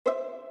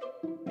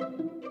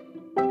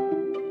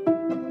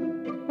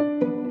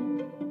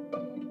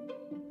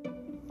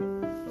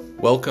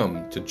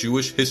Welcome to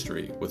Jewish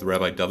History with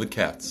Rabbi David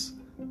Katz,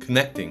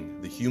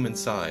 connecting the human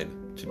side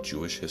to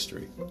Jewish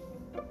history.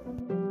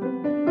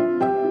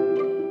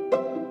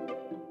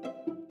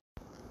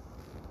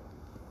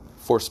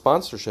 For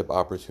sponsorship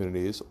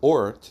opportunities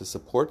or to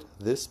support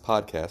this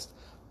podcast,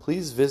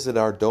 please visit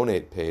our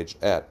donate page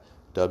at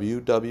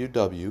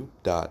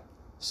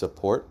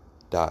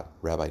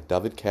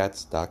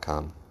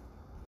www.support.rabbidavidkatz.com.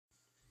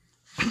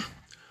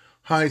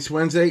 Hi, it's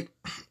Wednesday,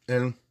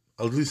 and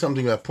I'll do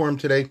something about Purim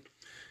today,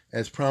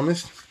 as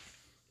promised.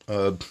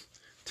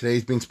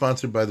 Today's being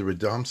sponsored by the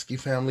Radomski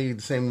family,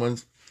 the same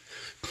ones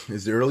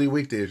as the early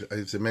week.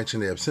 As I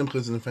mentioned, they have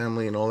Simchas in the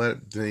family and all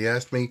that. They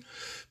asked me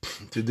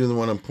to do the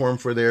one on Purim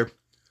for there.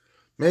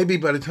 Maybe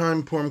by the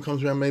time Purim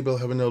comes around, maybe I'll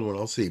have another one.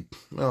 I'll see.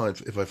 Well,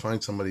 if I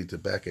find somebody to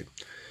back it.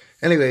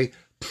 Anyway,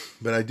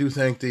 but I do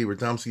thank the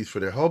Radomskis for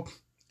their help.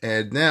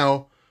 And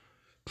now,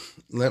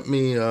 let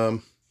me...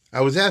 I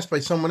was asked by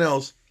someone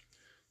else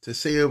to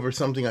say over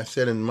something I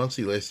said in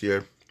Muncie last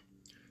year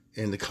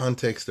in the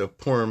context of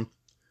Purim.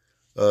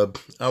 I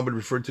would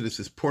refer to this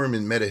as Purim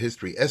in meta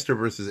history, Esther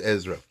versus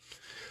Ezra.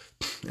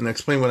 And I'll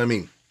explain what I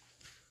mean.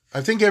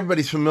 I think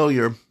everybody's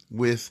familiar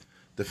with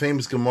the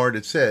famous Gemara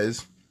that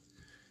says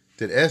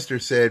that Esther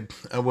said,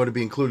 I want to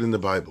be included in the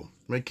Bible,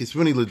 right?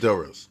 Kisvuni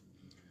Ladoros.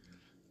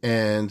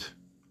 And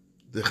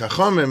the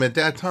Chachamim at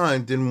that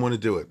time didn't want to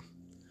do it.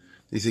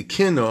 They said,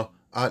 Kino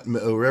at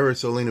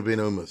me'oreres olena ben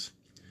omus.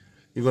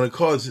 You're going to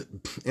cause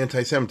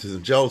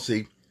anti-Semitism,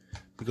 jealousy,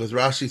 because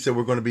Rashi said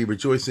we're going to be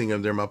rejoicing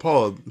in their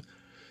Mapala.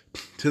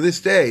 To this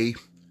day,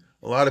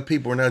 a lot of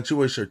people who are not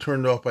Jewish are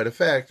turned off by the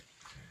fact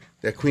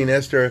that Queen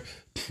Esther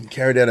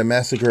carried out a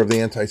massacre of the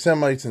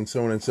anti-Semites and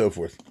so on and so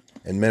forth.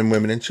 And men,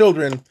 women, and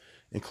children,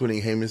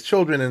 including Haman's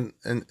children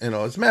and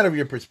all. It's a matter of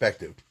your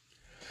perspective.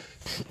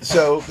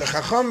 So the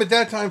Chacham at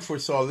that time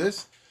foresaw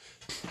this,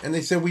 and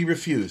they said, we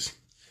refuse.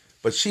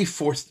 But she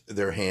forced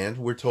their hand,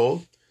 we're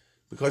told,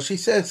 because she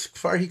says,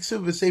 Kfar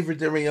Hiksuv v'Sefer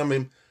Derei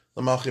Yamim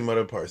l'Malchim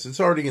Adar Pars. It's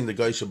already in the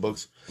Geisha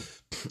books,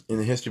 in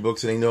the history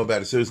books, and they know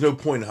about it, so there's no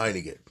point in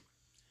hiding it.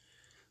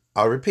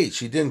 I'll repeat,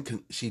 she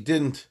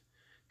didn't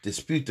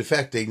dispute the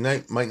fact they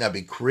might not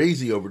be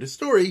crazy over the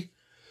story,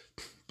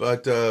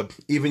 but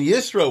even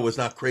Yisro was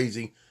not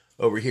crazy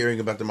over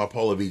hearing about the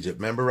Mapal of Egypt.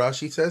 Remember,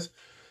 Rashi says?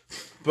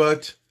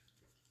 But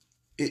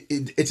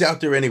it's out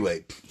there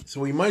anyway,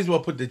 so we might as well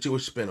put the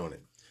Jewish spin on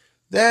it.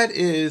 That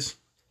is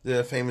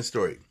the famous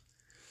story.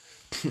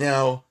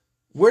 Now,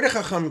 where are the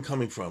Chachamim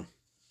coming from?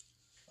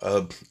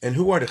 And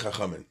who are the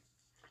Chachamim?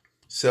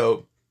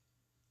 So,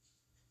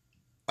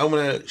 I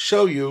want to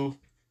show you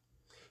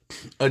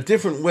a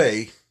different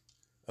way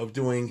of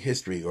doing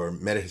history or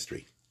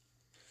meta-history.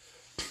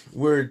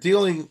 We're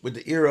dealing with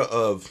the era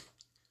of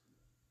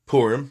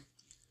Purim,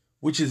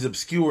 which is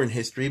obscure in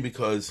history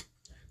because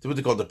it's what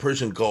they call the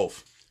Persian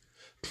Gulf.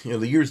 You know,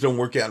 the years don't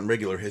work out in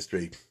regular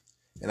history.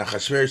 And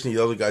Achashverosh and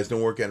the other guys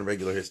don't work out in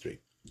regular history.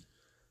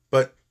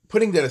 But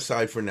putting that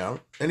aside for now,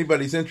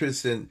 anybody's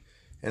interested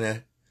in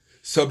a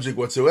subject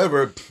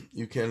whatsoever,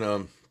 you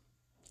can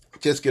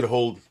just get a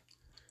hold,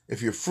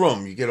 if you're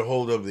from, you get a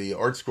hold of the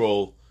Art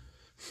Scroll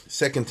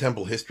Second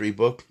Temple History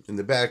book. In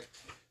the back,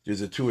 there's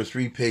a 2 or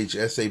 3 page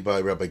essay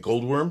by Rabbi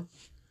Goldworm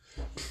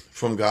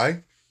from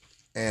Guy.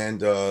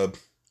 And,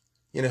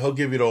 he'll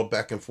give you it all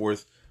back and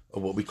forth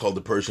of what we call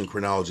the Persian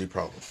chronology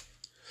problem.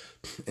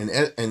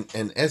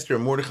 And Esther,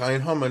 Mordechai,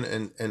 and Haman,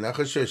 and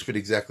Achashverosh fit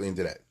exactly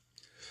into that.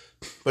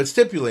 But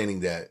stipulating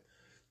that,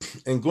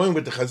 and going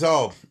with the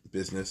Chazal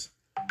business,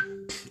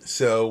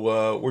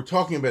 so we're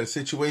talking about a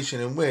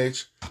situation in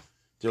which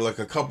there are like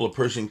a couple of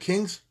Persian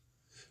kings,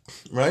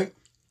 right?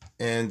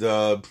 And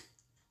what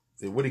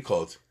do you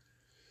call it?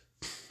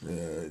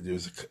 There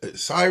was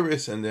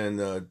Cyrus, and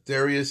then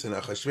Darius, and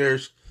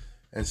Achashverosh,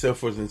 and so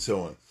forth and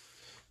so on.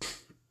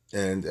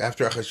 And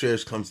after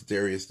Achashverosh comes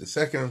Darius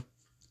II,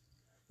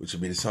 which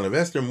would be the son of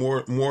Esther,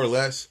 more or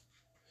less.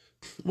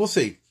 We'll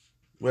see.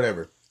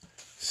 Whatever.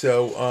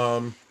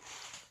 So,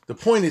 the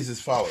point is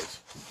as follows.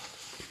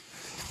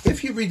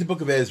 If you read the book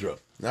of Ezra,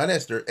 not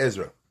Esther,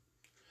 Ezra.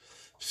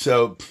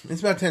 So,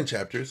 it's about 10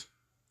 chapters.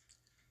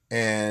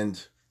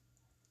 And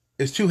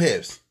it's 2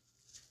 halves.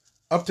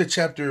 Up to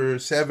chapter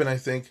 7, I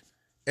think,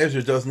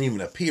 Ezra doesn't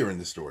even appear in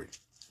the story.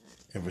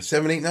 And for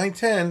 7, 8, 9,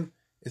 10,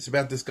 it's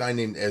about this guy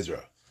named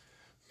Ezra.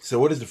 So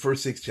what is the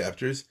first 6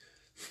 chapters?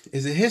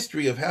 Is a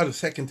history of how the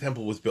Second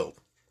Temple was built.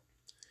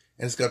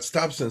 And it's got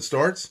stops and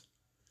starts,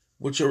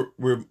 which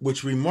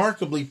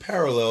remarkably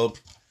parallel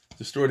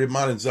the story of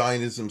modern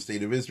Zionism,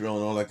 State of Israel,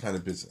 and all that kind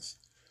of business.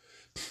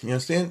 You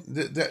understand?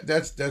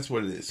 That's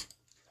what it is.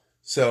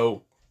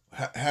 So,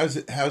 how's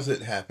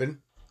it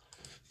happen?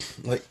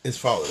 Like as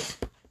follows.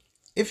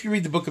 If you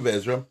read the book of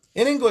Ezra,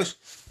 in English,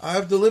 I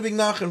have the Living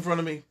Nach in front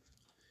of me.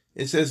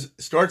 It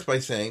starts by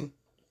saying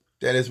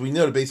that as we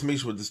know, the Beis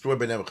Mikdash was destroyed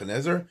by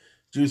Nebuchadnezzar.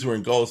 Jews were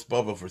in Galus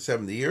Bava for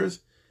 70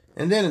 years.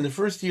 And then in the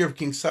first year of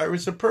King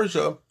Cyrus of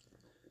Persia,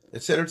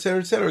 etc., etc.,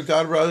 etc.,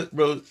 God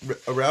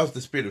aroused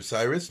the spirit of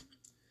Cyrus,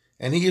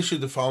 And he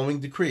issued the following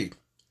decree.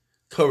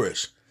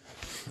 Koresh,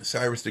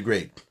 Cyrus the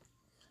Great.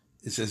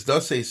 It says,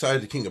 thus says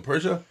Cyrus the king of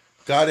Persia,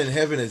 God in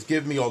heaven has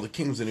given me all the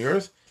kingdoms in the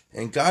earth,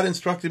 and God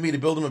instructed me to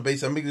build him a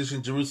base on Mikdash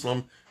in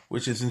Jerusalem,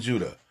 which is in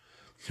Judah.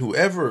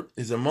 Whoever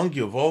is among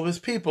you of all his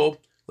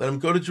people, let him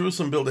go to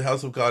Jerusalem and build the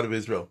house of God of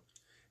Israel.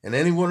 And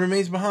anyone who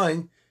remains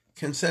behind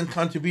can send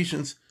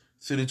contributions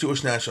to the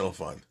Jewish National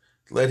Fund.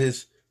 Let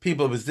his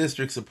people of his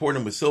district support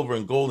him with silver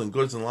and gold and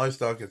goods and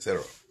livestock,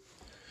 etc.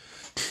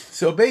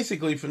 So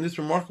basically, from this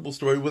remarkable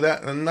story,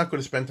 I'm not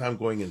going to spend time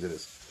going into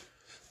this.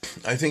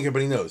 I think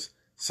everybody knows.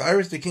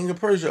 Cyrus, the king of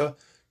Persia,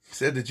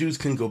 said the Jews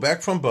can go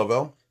back from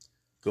Babel,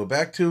 go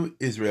back to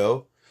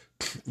Israel,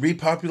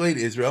 repopulate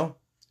Israel,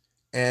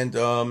 and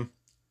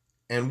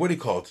what do you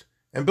call it?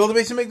 And build a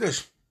base of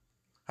Mikdash.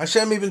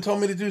 Hashem even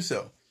told me to do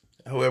so.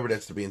 However,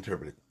 that's to be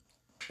interpreted.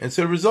 And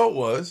so the result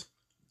was,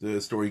 the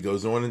story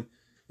goes on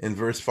in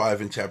verse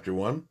 5 in chapter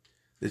 1,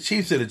 the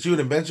chiefs of the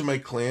Judah and Benjamin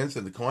clans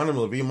and the Kohanim and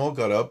Levim all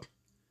got up,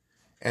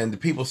 and the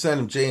people sent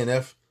him J and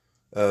F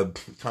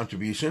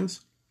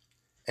contributions,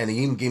 and he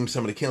even gave him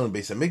some of the Kalim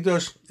base of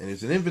Mikdash, and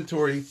there's an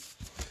inventory.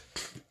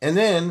 And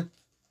then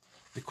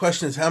the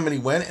question is how many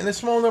went, and a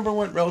small number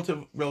went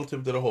relative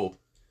to the whole.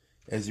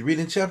 As you read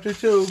in chapter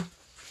 2,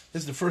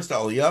 this is the first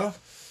Aliyah,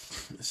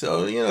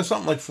 so,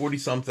 something like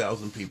 40-some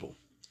thousand people.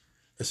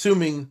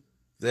 Assuming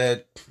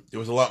that there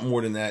was a lot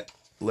more than that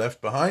left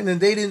behind, and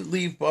they didn't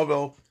leave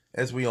Babel,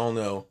 as we all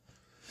know,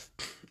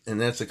 and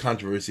that's a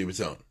controversy of its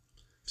own.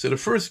 So the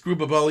first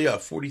group of Aliyah,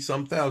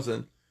 40-some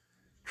thousand,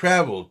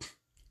 traveled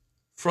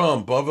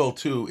from Babel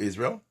to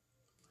Israel.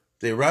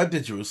 They arrived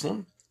at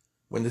Jerusalem.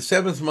 When the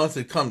 7th month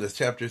had come, that's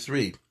chapter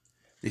 3,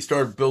 they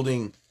started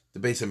building the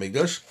base of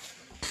Mikdash.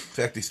 In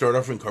fact, they started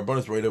offering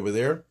karbonos right over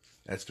there.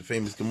 That's the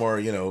famous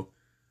Gemara,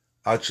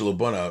 Ad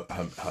Shalobana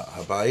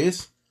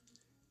Habayis.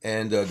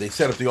 And they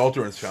set up the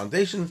altar on its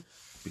foundation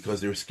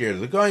because they were scared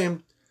of the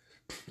Goyim,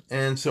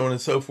 and so on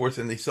and so forth,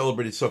 and they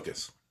celebrated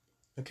Sukkot.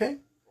 Okay?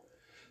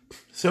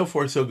 So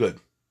far, so good.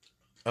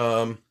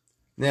 Then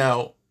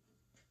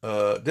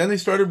they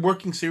started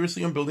working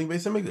seriously on building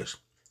Beis HaMikdash.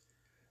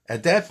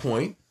 At that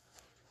point,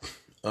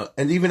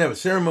 and even have a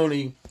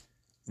ceremony,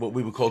 what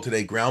we would call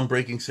today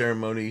groundbreaking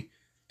ceremony.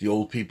 The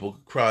old people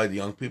cried, the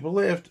young people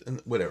laughed,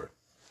 and whatever.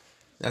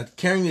 Now,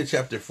 carrying to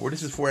chapter 4,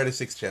 this is 4 out of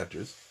 6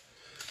 chapters.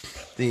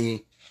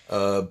 The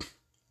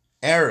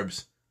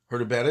Arabs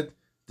heard about it,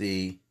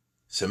 the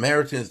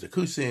Samaritans, the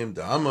Kusim,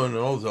 the Ammon, and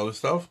all this other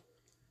stuff.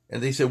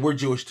 And they said, we're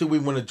Jewish too, we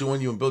want to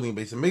join you in building a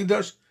base of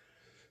Mikdash.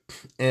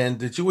 And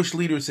the Jewish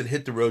leaders said,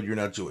 hit the road, you're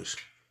not Jewish.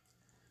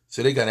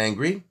 So they got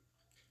angry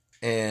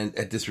and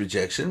at this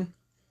rejection.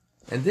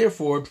 And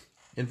therefore,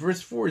 in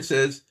verse 4 it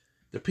says,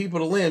 the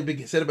people of the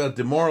land said about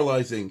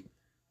demoralizing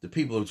the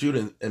people of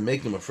Judah and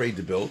making them afraid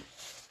to build.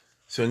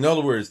 So in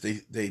other words,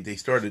 they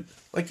started,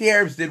 like the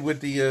Arabs did with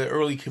the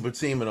early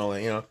kibbutzim and all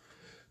that,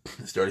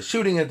 started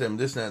shooting at them,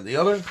 this, that, and the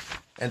other.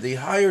 And they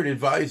hired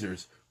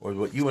advisors, or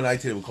what you and I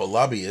today would call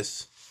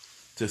lobbyists,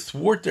 to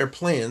thwart their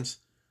plans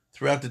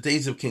throughout the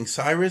days of King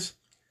Cyrus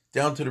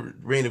down to the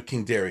reign of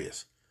King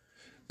Darius.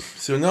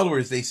 So in other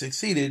words, they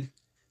succeeded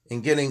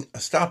in getting a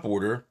stop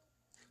order,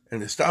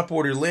 and the stop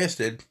order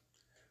lasted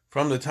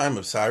from the time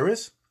of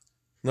Cyrus.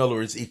 In other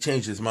words, he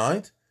changed his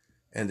mind,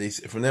 and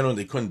from then on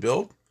they couldn't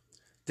build,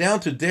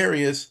 down to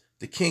Darius,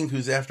 the king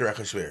who's after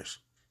Achashverosh.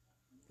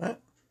 Right?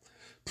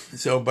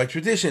 So by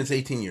tradition, it's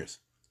 18 years.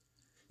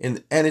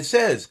 And it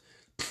says,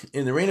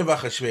 in the reign of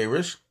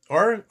Achashverosh,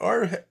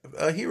 our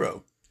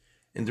hero,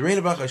 in the reign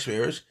of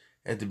Achashverosh,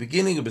 at the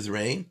beginning of his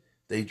reign,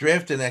 they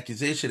drafted an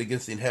accusation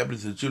against the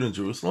inhabitants of Judah and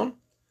Jerusalem.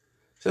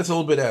 So that's a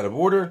little bit out of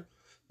order.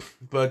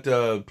 But,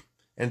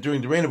 and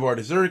during the reign of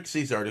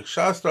Artaxerxes,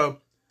 Artaxerxes,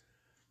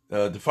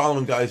 the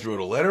following guys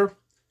wrote a letter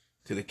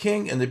to the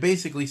king, and they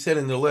basically said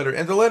in the letter,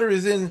 and the letter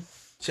is in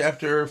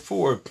chapter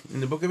 4 in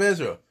the book of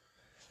Ezra,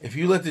 if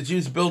you let the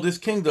Jews build this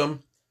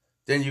kingdom,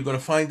 then you're going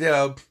to find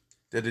out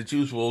that the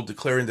Jews will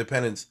declare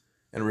independence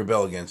and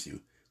rebel against you.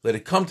 Let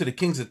it come to the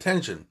king's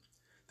attention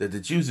that the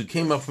Jews who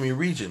came up from your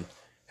region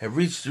have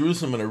reached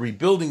Jerusalem and are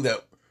rebuilding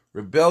that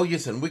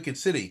rebellious and wicked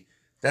city.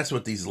 That's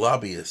what these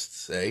lobbyists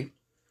say.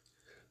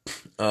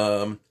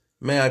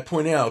 May I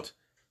point out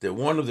that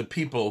one of the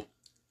people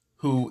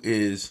who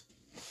is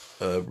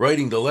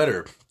writing the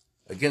letter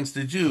against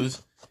the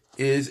Jews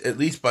is, at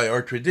least by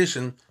our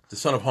tradition, the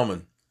son of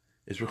Haman.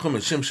 It's Rechum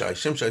and Shimshai.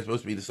 Shimshai is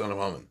supposed to be the son of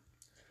Haman.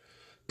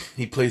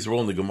 He plays a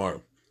role in the Gemara.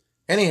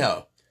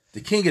 Anyhow,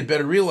 the king had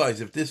better realize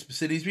if this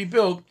city is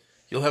rebuilt,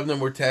 he'll have no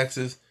more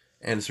taxes,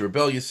 and it's a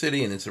rebellious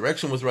city, and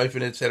insurrection was rife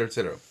in it, etc.,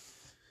 etc.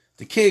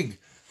 The king,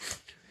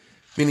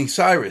 meaning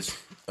Cyrus,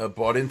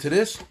 bought into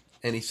this,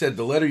 and he said,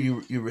 the letter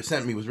you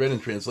sent me was read in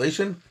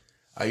translation.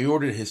 I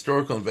ordered a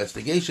historical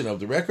investigation of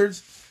the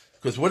records,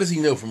 because what does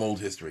he know from old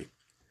history?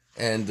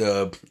 And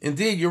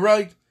indeed, you're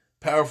right,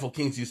 powerful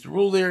kings used to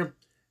rule there,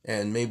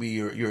 and maybe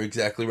you're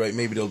exactly right,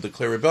 maybe they'll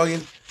declare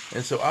rebellion.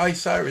 And so I,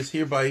 Cyrus,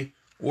 hereby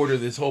order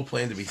this whole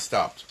plan to be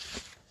stopped.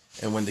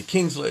 And when the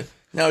king's...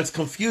 Now, it's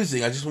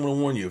confusing. I just want to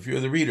warn you, if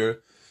you're the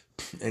reader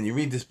and you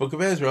read this book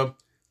of Ezra,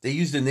 they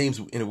use the names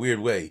in a weird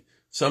way.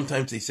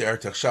 Sometimes they say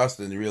Artaxerxes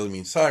and they really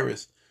mean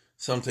Cyrus.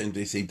 Sometimes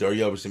they say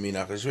Darius and mean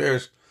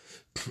Achashverosh.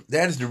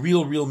 That is the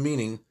real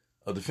meaning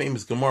of the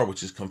famous Gemara,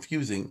 which is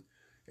confusing.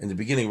 In the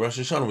beginning, Rosh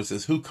Hashanah, which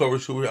says, who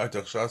Korish, who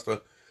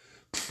Artaxerxes,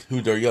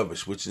 who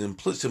Darius, which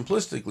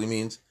simplistically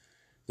means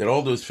that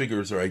all those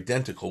figures are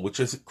identical, which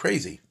is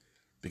crazy,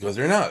 because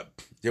they're not.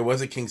 There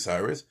was a King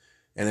Cyrus,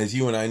 and as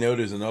you and I know,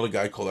 there's another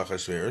guy called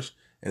Achashverosh,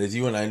 and as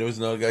you and I know, there's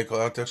another guy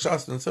called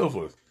Artaxerxes, and so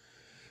forth.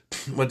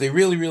 What they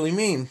really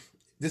mean,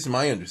 this is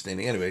my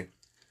understanding anyway,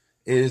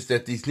 is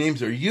that these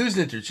names are used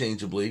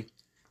interchangeably,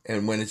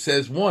 and when it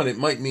says one, it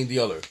might mean the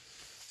other.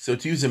 So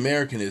to use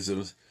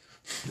Americanisms,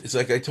 it's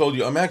like I told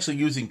you, I'm actually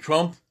using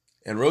Trump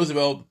and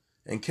Roosevelt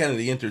and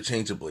Kennedy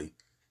interchangeably.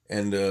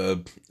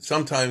 And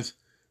sometimes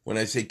when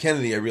I say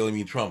Kennedy, I really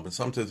mean Trump. And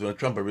sometimes when I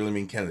Trump, I really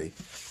mean Kennedy.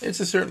 It's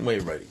a certain way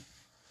of writing.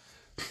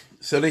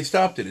 So they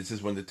stopped it. It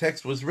says when the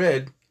text was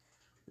read,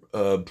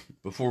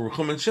 before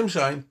Rechum and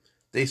Shimshai,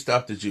 they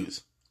stopped the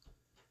Jews.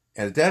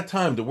 And at that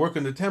time, the work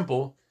in the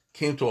temple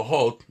came to a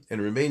halt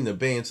and remained in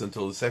abeyance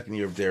until the second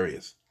year of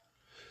Darius.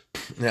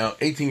 Now,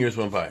 18 years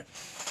went by.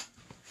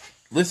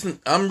 Listen,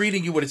 I'm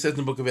reading you what it says in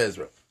the book of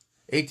Ezra.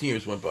 18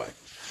 years went by.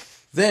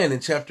 Then, in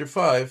chapter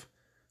 5,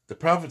 the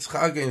prophets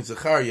Haggai and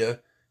Zechariah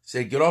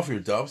say, get off your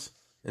doves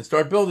and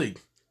start building.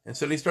 And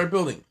so they start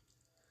building.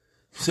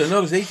 So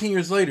notice, 18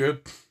 years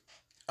later,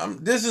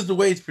 this is the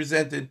way it's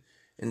presented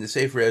in the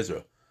Sefer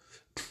Ezra.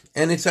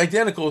 And it's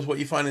identical with what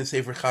you find in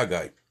Sefer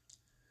Haggai.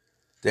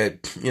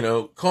 That,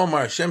 Kol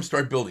Mar Hashem,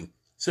 start building.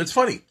 So it's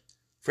funny.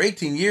 For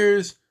 18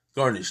 years,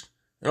 garnished.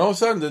 And all of a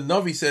sudden, the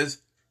Navi says,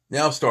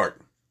 now start.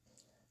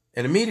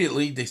 And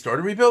immediately, they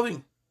started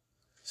rebuilding.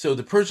 So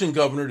the Persian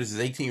governor, this is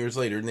 18 years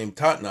later, named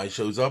Tatnai,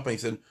 shows up and he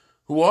said,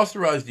 who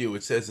authorized you,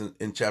 it says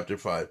in chapter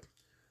 5,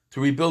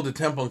 to rebuild the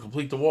temple and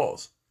complete the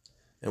walls?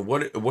 And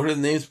what are the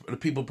names of the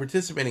people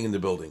participating in the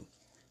building?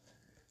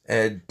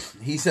 And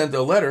he sent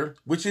a letter,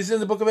 which is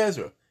in the book of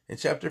Ezra, in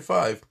chapter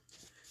 5,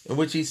 in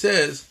which he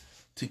says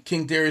to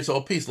King Darius,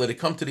 all peace, let it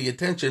come to the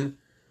attention,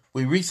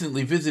 we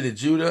recently visited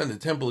Judah and the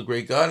temple of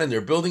great God, and they're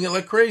building it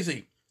like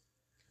crazy.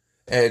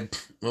 And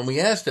when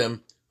we asked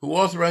them, who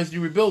authorized you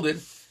to rebuild it,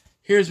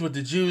 here's what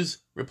the Jews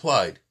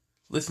replied.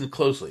 Listen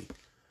closely.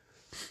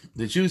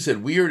 The Jews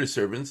said, we are the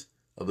servants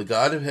of the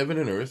God of heaven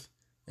and earth,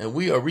 and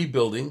we are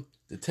rebuilding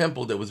the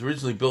temple that was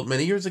originally built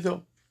many years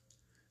ago.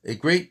 A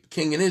great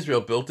king in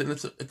Israel built it, and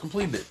it's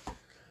completed it.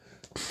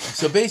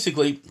 So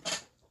basically,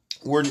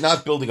 we're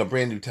not building a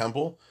brand new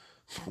temple.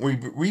 We're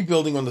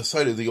rebuilding on the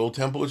site of the old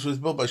temple, which was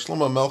built by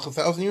Shlomo Melech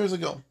 1,000 years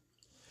ago.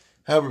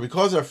 However,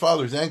 because our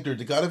fathers anchored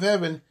the God of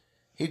heaven,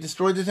 he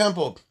destroyed the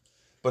temple.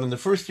 But in the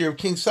first year of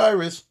King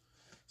Cyrus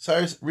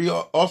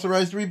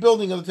authorized the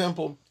rebuilding of the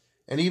temple,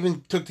 and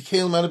even took the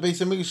Kalim out of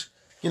Beis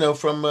Hamikdash,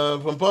 from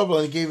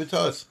Babylon, and gave it to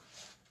us.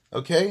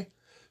 Okay?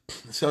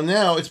 So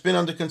now it's been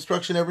under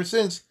construction ever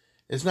since.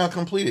 It's not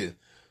completed.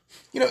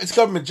 It's a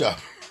government job,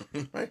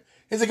 right?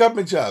 It's a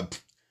government job.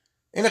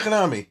 In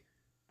economy.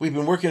 We've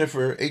been working it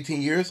for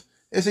 18 years.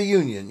 It's a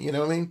union, you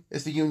know what I mean?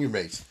 It's the union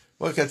race.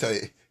 What can I tell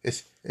you?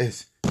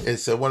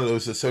 It's one of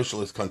those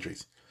socialist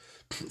countries.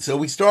 So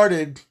we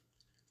started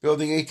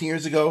building 18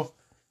 years ago.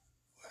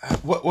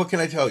 What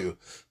can I tell you?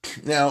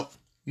 Now,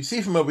 you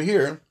see from over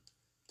here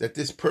that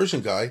this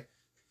Persian guy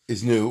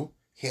is new.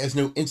 He has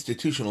no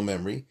institutional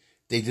memory.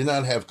 They did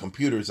not have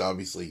computers,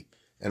 obviously,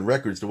 and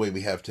records the way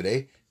we have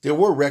today. There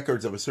were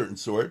records of a certain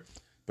sort,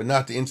 but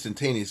not the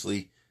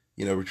instantaneously,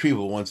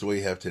 retrievable ones the way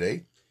you have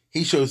today.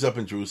 He shows up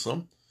in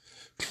Jerusalem.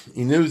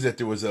 He knows that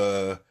there was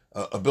a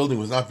building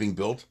was not being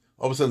built.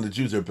 All of a sudden, the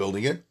Jews are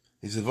building it.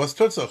 He says, "Was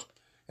tutzach?"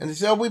 And they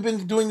say, "Oh, we've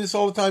been doing this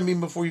all the time,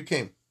 even before you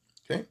came."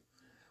 Okay,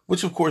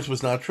 which of course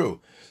was not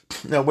true.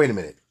 Now, wait a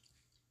minute.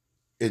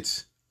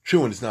 It's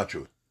true and it's not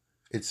true.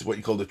 It's what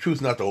you call the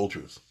truth, not the whole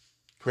truth.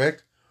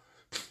 Correct?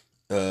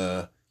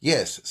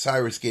 Yes,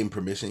 Cyrus gave him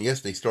permission.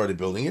 Yes, they started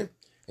building it,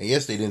 and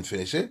yes, they didn't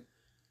finish it.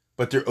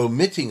 But they're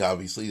omitting,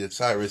 obviously, that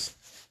Cyrus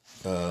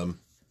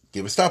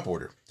gave a stop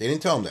order. They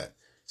didn't tell him that.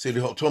 So they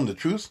told him the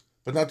truth,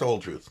 but not the whole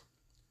truth.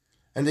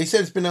 And they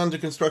said it's been under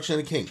construction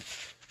of the king.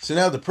 So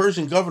now the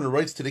Persian governor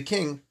writes to the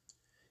king,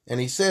 and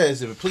he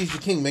says, if it please the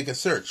king, make a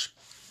search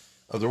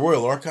of the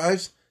royal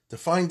archives to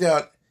find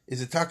out,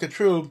 is it taka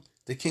true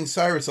that King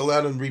Cyrus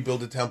allowed him to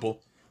rebuild the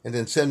temple, and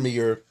then send me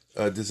your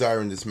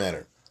desire in this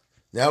manner.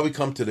 Now we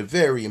come to the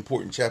very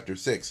important chapter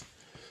 6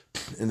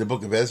 in the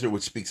book of Ezra,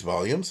 which speaks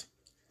volumes.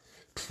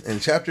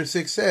 And chapter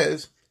 6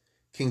 says,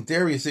 King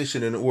Darius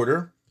issued an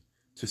order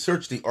to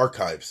search the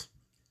archives.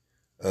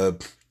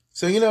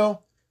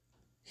 So,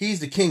 he's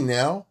the king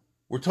now.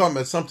 We're talking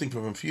about something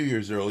from a few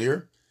years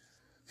earlier.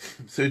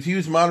 So to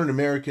use modern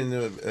American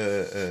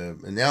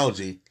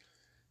analogy,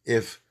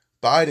 if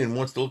Biden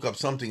wants to look up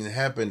something that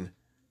happened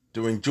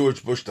during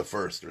George Bush the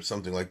First or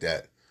something like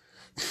that,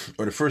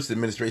 or the first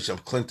administration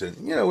of Clinton,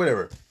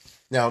 whatever.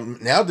 Now,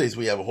 nowadays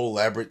we have a whole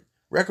elaborate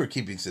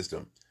record-keeping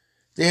system.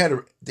 They had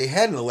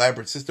an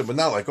elaborate system, but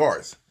not like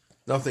ours.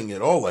 Nothing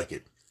at all like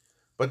it.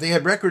 But they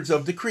had records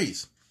of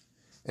decrees.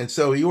 And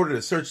so he ordered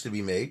a search to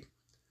be made.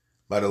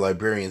 by the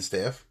librarian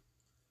staff.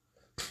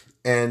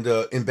 And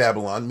in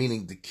Babylon,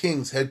 meaning the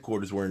king's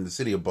headquarters were in the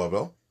city of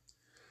Babel.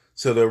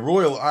 So the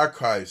royal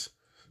archives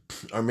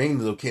are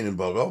mainly located in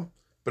Babel,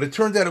 but it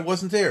turned out it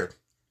wasn't there.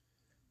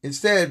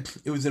 Instead,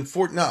 it was in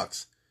Fort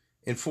Knox,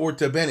 in Fort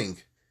Benning.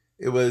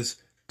 It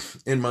was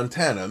in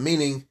Montana,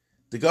 meaning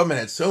the government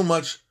had so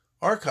much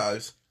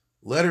archives,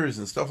 letters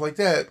and stuff like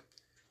that,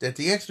 that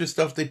the extra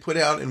stuff they put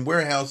out in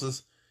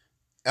warehouses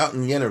out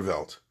in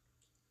Jennerveld.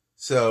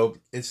 So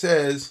it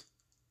says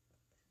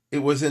it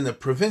was in the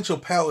provincial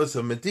palace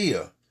of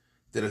Medea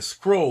that a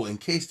scroll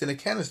encased in a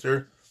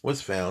canister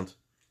was found.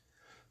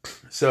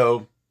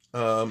 So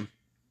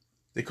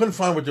they couldn't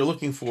find what they're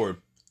looking for,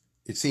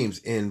 it seems,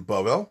 in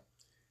Babel.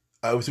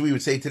 As we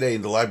would say today,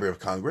 in the Library of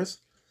Congress.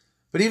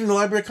 But even the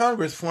Library of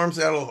Congress farms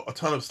out a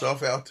ton of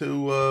stuff out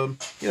to,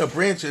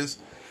 branches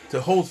to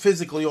hold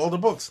physically all the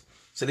books.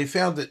 So they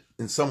found it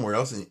in somewhere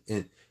else,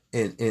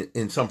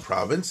 in some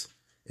province,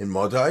 in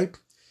Madai,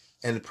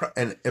 and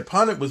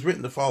upon it was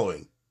written the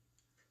following,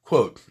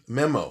 quote,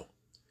 memo,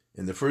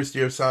 in the first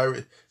year of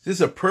Cyrus. This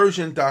is a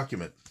Persian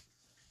document.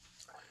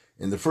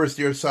 In the first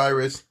year of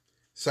Cyrus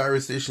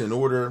issued an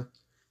order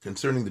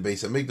concerning the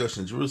Beis Hamikdash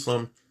in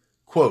Jerusalem,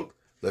 quote,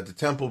 let the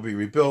temple be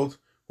rebuilt,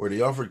 where they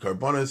offered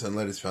carbonas, and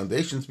let its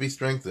foundations be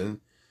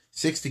strengthened,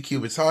 60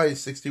 cubits high,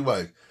 60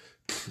 wide.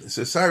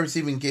 So Cyrus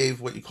even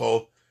gave what you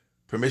call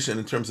permission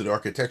in terms of the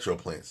architectural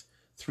plans.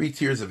 3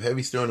 tiers of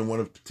heavy stone and 1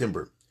 of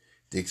timber.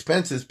 The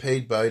expenses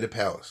paid by the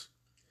palace.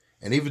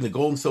 And even the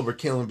gold and silver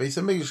kalim and Beis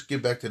Hamikdash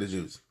give back to the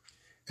Jews.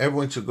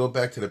 Everyone should go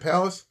back to the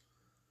palace.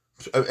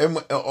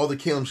 All the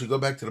kalim should go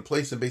back to the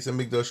place in Beis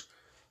Hamikdash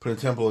for the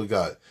temple of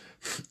God.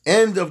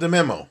 End of the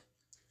memo.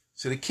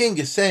 So the king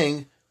is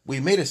saying, we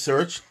made a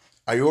search,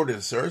 I ordered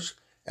a search,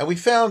 and we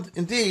found,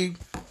 indeed,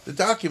 the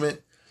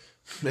document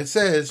that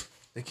says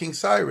that King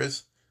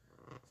Cyrus,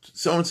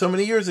 so and so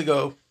many years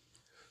ago,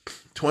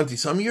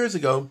 20-some years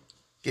ago,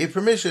 gave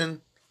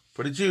permission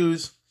for the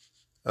Jews.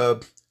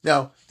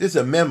 Now, this is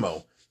a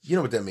memo. You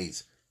know what that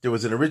means. There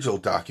was an original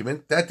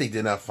document that they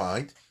did not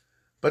find,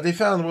 but they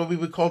found what we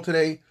would call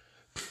today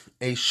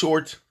a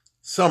short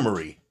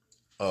summary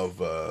of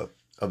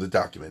the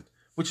document,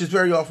 which is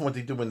very often what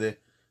they do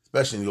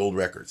especially in the old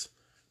records.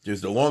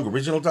 There's the long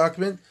original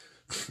document,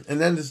 and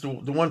then there's the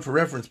one for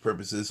reference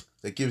purposes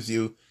that gives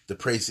you the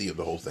précis of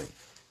the whole thing.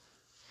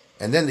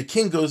 And then the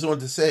king goes on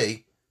to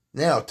say,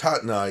 now,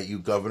 Tatnai, you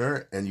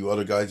governor, and you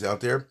other guys out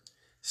there,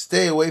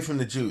 stay away from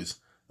the Jews.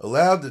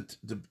 Allow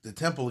the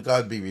temple of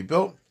God be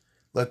rebuilt.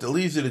 Let the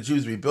leaves of the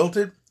Jews rebuild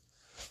it,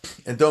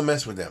 and don't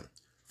mess with them.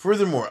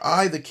 Furthermore,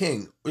 I, the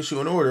king, issue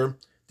an order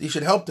that you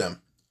should help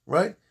them,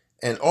 right?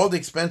 And all the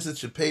expenses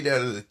should be paid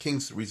out of the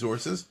king's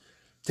resources,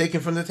 taken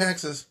from the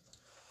taxes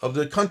of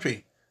the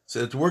country,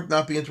 so that the work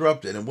not be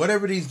interrupted. And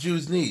whatever these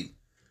Jews need,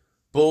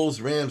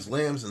 bulls, rams,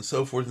 lambs, and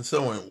so forth and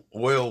so on,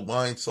 oil,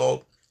 wine,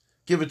 salt,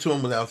 give it to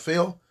them without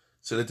fail,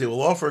 so that they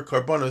will offer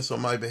carbonos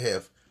on my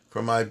behalf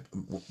for my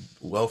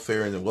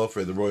welfare and the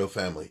welfare of the royal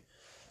family.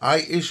 I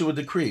issue a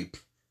decree,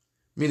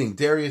 meaning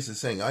Darius is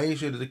saying, I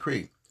issue a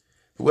decree.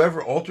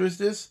 Whoever alters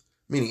this,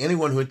 meaning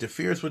anyone who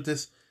interferes with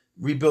this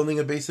rebuilding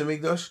of Beis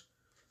Hamikdash,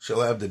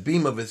 shall have the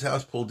beam of his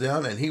house pulled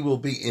down, and he will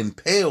be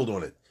impaled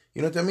on it.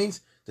 You know what that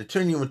means? They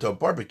turn you into a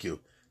barbecue.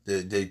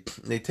 They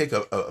take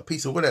a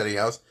piece of wood out of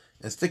your house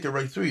and stick it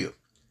right through you.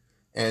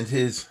 And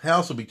his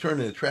house will be turned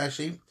into a trash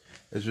heap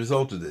as a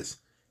result of this.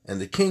 And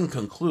the king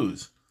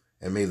concludes,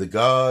 and may the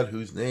God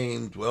whose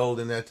name dwelled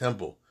in that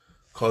temple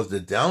cause the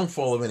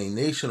downfall of any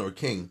nation or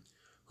king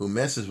who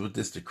messes with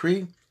this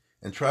decree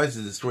and tries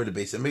to destroy the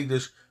Beis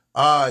Hamikdash.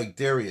 I,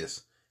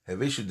 Darius,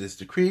 have issued this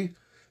decree.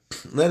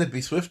 Let it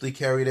be swiftly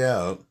carried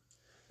out.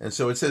 And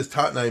so it says,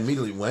 Tatnai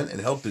immediately went and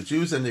helped the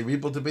Jews, and they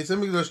rebuilt the Beis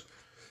Hamikdash,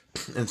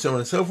 and so on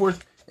and so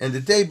forth. And the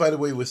day, by the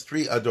way, was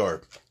 3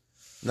 Adar.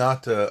 No,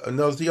 it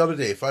was the other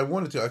day. If I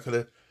wanted to, I could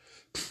have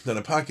done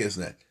a podcast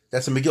on that.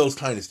 That's a Megillah's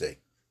Taanis day.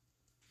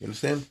 You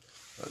understand?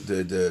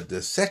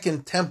 The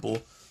second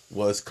temple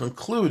was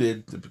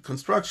concluded, the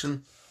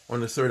construction, on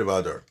the 3rd of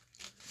Adar.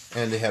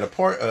 And they had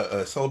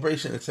a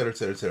celebration, etc.,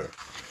 etc., etc.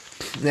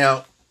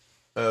 Now,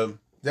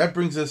 that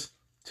brings us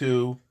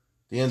to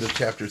the end of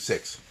chapter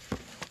 6.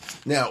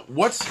 Now,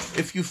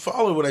 if you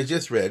follow what I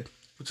just read,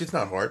 which is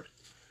not hard,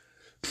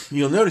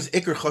 you'll notice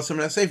Iker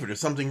Chasam Sefer. There's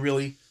something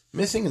really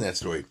missing in that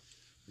story.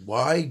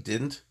 Why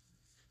didn't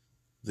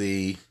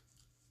the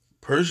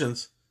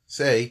Persians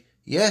say,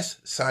 yes,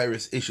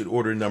 Cyrus issued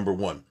order number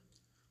 1,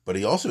 but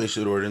he also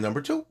issued order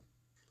number 2?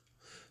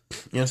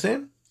 You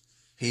understand?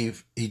 He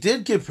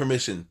did give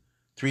permission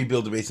to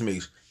rebuild the Beis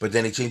Hamikdash, but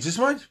then he changed his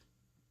mind.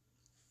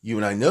 You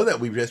and I know that.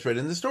 We just read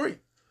in the story.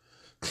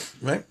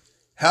 Right?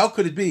 How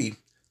could it be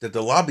that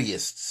the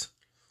lobbyists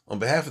on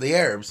behalf of the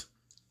Arabs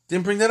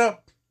didn't bring that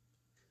up?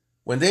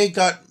 When they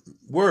got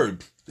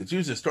word the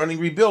Jews are starting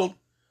to rebuild,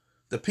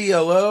 the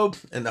PLO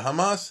and the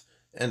Hamas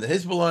and the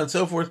Hezbollah and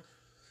so forth,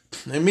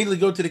 they immediately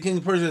go to the king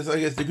of Persia and say, I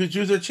guess the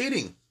Jews are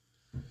cheating.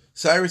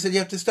 Cyrus said, you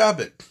have to stop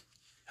it.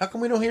 How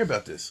come we don't hear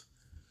about this?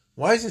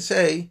 Why does it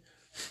say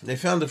they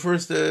found the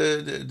first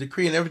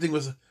decree and everything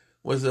was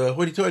was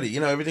hoity-toity. You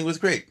know, everything was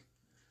great.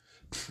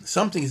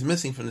 Something is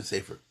missing from the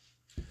Sefer.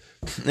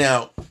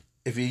 Now,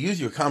 if you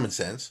use your common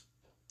sense,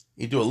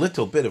 you do a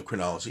little bit of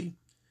chronology,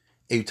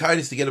 and you tie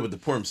this together with the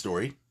Purim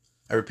story,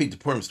 I repeat the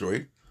Purim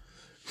story,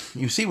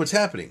 you see what's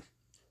happening.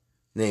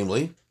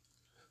 Namely,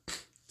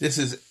 this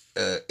is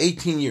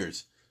 18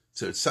 years.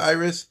 So it's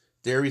Cyrus,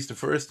 Darius the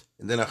first,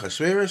 and then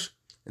Achashverosh,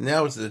 and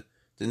now it's the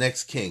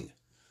next king.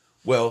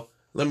 Well,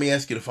 let me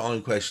ask you the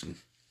following question.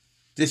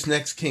 This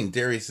next king,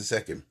 Darius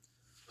II,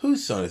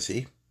 whose son is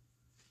he?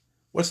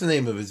 What's the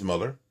name of his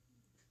mother?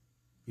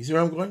 You see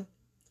where I'm going?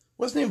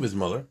 What's the name of his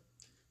mother?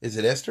 Is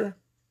it Esther?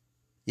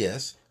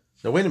 Yes.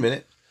 Now, wait a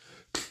minute.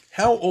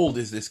 How old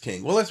is this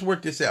king? Well, let's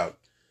work this out.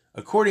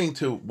 According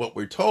to what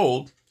we're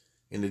told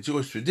in the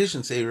Jewish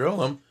tradition, Sefer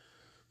Olam,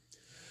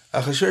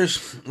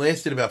 Achashverosh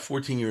lasted about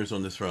 14 years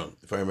on the throne,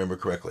 if I remember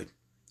correctly.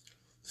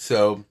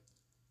 So,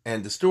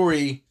 and the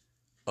story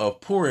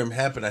of Purim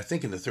happened, I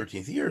think, in the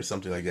 13th year or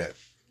something like that.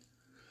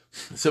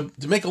 So,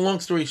 to make a long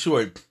story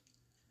short,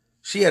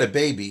 she had a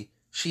baby.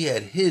 She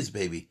had his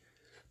baby.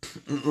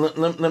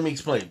 Let me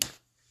explain.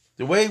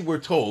 The way we're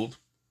told,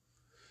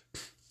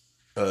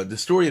 the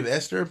story of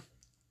Esther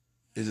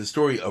is a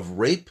story of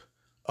rape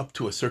up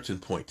to a certain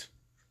point,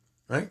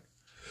 right?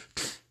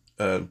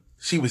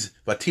 She was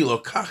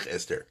Vatilo Kach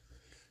Esther.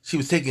 She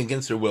was taken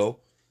against her will.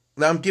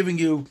 Now I'm giving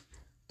you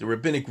the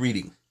rabbinic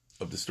reading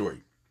of the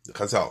story, the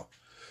Chazal.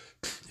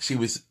 She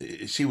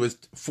was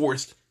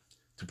forced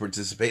to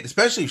participate,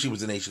 especially if she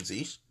was a nation's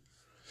ish.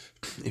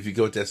 If you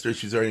go to Esther,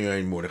 she was already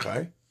marrying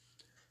Mordechai.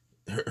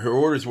 Her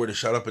orders were to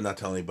shut up and not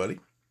tell anybody.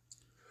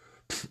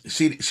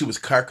 She was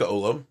Karka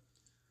Olam.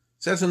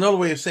 So that's another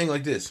way of saying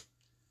like this.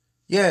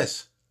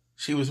 Yes,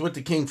 she was with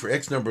the king for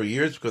X number of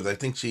years because I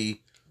think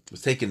she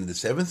was taken in the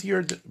 7th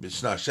year,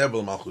 B'Shna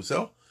Shevel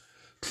Malchusel.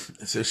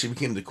 So she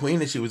became the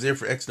queen and she was there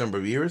for X number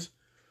of years.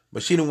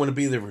 But she didn't want to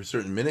be there for a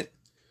certain minute.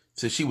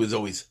 So she was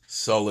always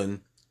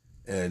sullen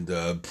and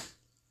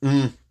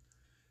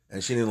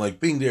she didn't like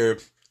being there.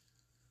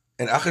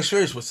 And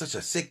Achashverosh was such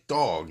a sick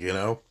dog, you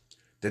know,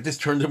 that this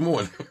turned him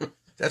on.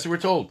 That's what we're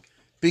told.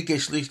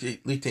 Bikesh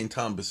litain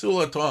tam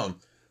basula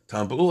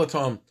tam ba'ula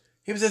tam.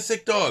 He was a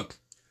sick dog.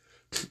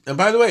 And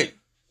by the way,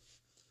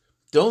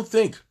 don't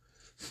think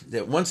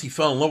that once he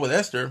fell in love with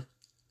Esther,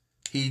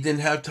 he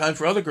didn't have time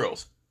for other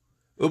girls.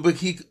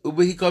 Ubehika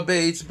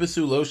beitz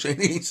basulo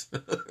shenis.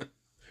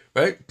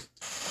 Right?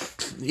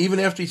 Even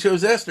after he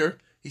chose Esther,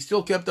 he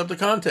still kept up the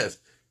contest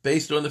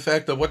based on the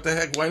fact of what the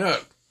heck, why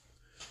not?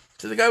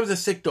 So the guy was a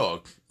sick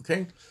dog,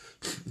 okay?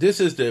 This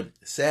is the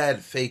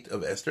sad fate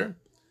of Esther.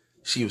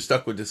 She was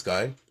stuck with this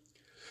guy.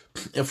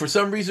 And for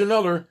some reason or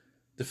another,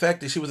 the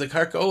fact that she was a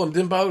Karka Olam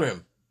didn't bother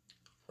him.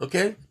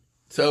 Okay?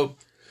 So,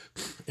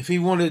 if he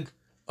wanted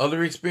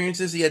other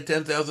experiences, he had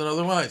 10,000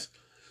 other wives.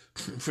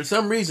 For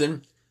some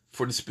reason,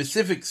 for the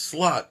specific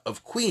slot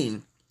of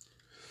queen,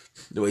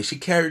 the way she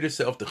carried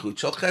herself, the Chut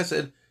Shel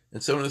Chesed,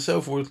 and so on and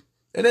so forth.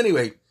 And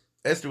anyway,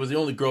 Esther was the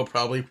only girl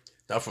probably,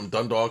 not from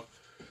Dundalk,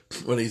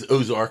 one of these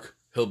Ozark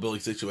hillbilly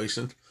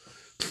situations.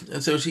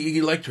 And so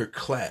he liked her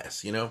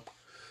class, you know.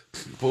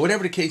 But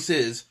whatever the case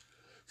is,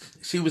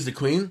 she was the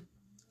queen,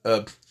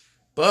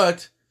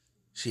 but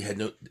she had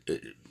no...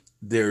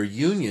 their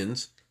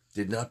unions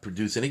did not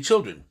produce any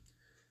children.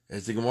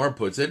 As the Gemara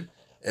puts it,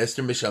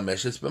 Esther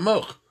Mishameshes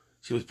B'moch.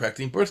 She was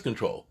practicing birth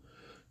control.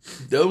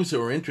 Those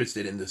who are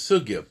interested in the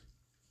sugya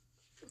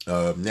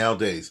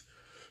nowadays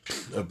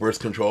of birth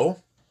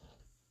control,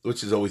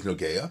 which is always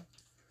Nogea,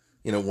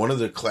 you know, one of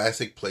the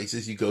classic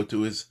places you go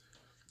to is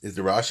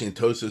the Rashi and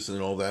Tosfos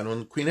and all that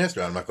on Queen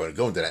Esther. I'm not going to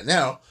go into that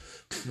now.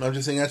 I'm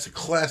just saying that's a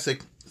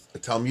classic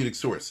Talmudic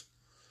source.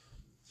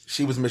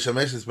 She was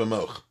Mishameshes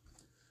B'moch.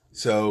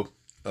 So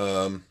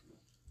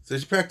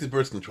she practiced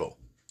birth control.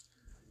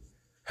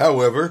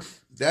 However,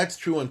 that's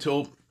true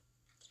until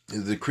the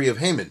decree of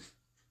Haman,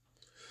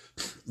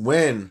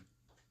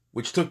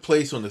 which took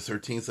place on the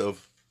 13th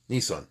of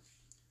Nisan.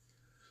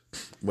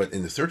 What,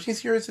 in the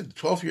 13th year, is it?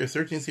 The 12th year,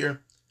 13th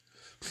year?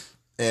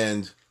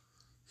 And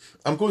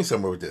I'm going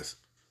somewhere with this.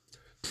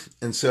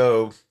 And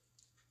so,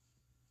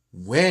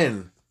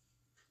 when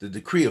the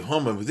decree of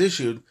Haman was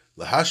issued,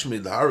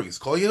 Lahashmid Laharigis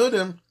Kol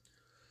Yehudim,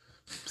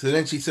 so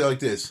then she said like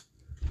this,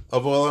 now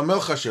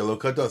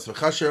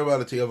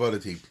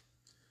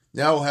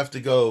I'll have to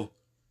go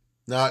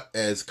not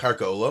as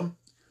Karka Olam.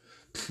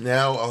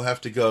 Now I'll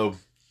have to go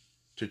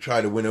to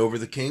try to win over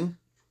the king,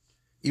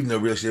 even though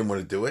really she didn't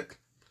want to do it.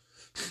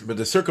 But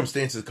the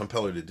circumstances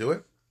compel her to do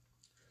it.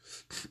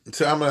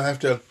 So I'm going to have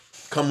to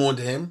come on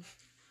to him,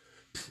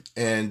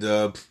 and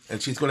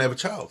she's going to have a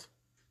child.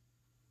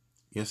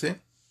 You see?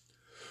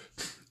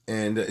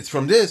 And it's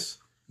from this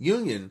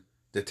union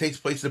that takes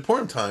place at the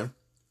Purim time,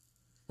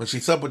 when she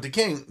slept with the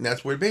king, and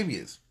that's where the baby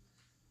is.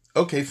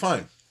 Okay,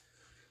 fine.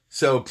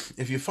 So,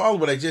 if you follow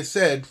what I just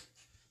said,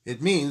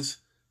 it means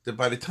that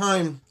by the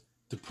time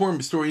the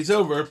Purim story is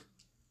over,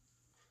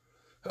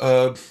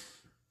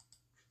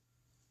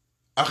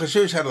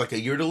 Achashverosh had like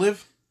a year to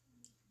live.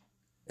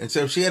 And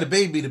so if she had a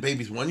baby, the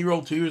baby's 1 year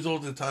old, 2 years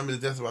old at the time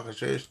of the death of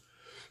Achashverosh.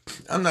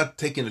 I'm not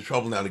taking the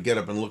trouble now to get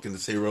up and look in the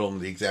Seirol in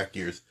the exact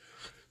years.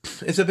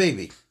 It's a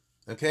baby,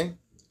 okay?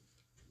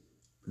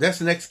 That's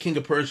the next king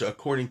of Persia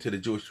according to the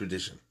Jewish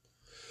tradition.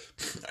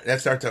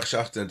 That's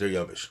Artaxerxes and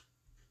Darius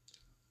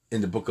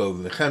in the book of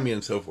Nehemiah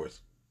and so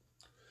forth.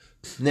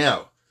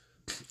 Now,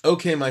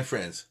 okay, my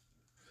friends.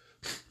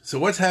 So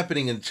what's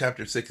happening in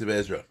chapter 6 of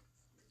Ezra?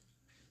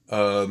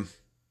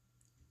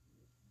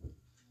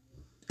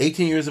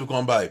 18 years have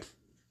gone by.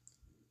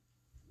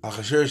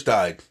 Ahasuerus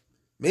died.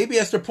 Maybe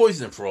Esther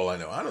poisoned him for all I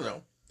know. I don't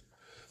know.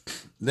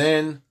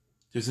 Then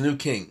there's a new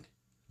king.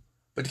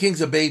 But the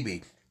king's a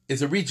baby.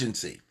 It's a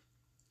regency.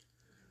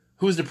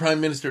 Who's the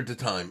prime minister at the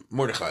time?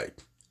 Mordechai.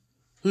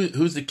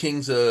 Who's the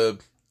king's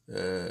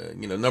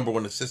number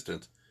one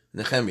assistant?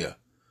 Nehemiah.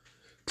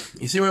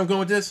 You see where I'm going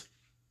with this?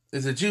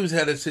 Is the Jews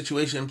had a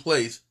situation in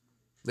place.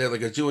 They had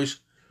like a Jewish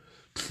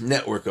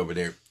network over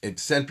there at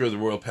the center of the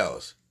royal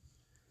palace.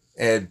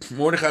 And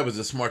Mordechai was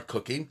a smart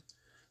cookie.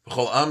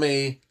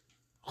 Mordechai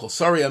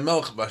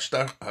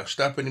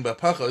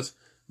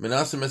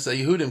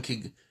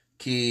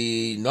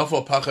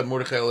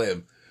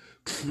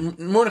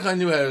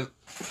knew how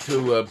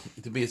to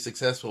be a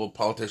successful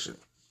politician.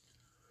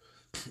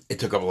 It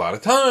took up a lot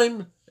of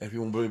time. If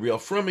you want to be real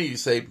from me, you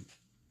say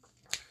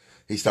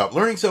he stopped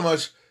learning so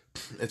much,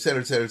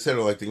 etc.,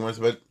 like the ones,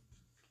 but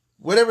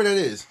whatever that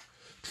is.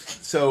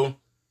 So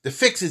the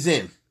fix is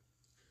in.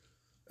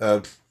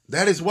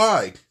 That is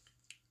why,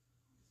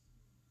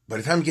 by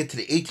the time you get to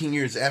the 18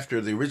 years after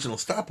the original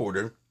stop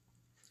order,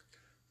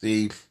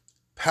 the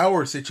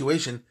power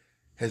situation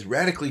has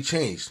radically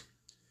changed.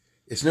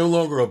 It's no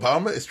longer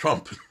Obama, it's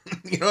Trump.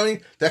 You know what I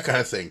mean? That kind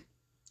of thing.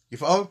 You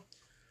follow?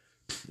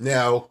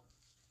 Now,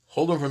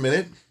 hold on for a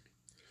minute.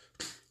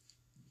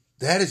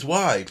 That is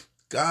why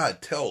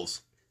God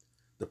tells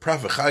the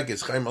prophet Chag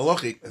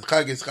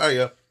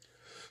Zechariah,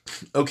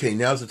 okay,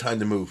 now's the time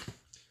to move.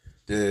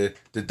 The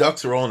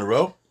ducks are all in a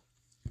row,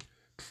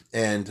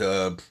 and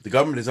the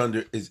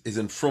government is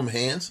in firm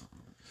hands.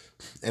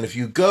 And if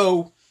you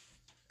go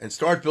and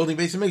start building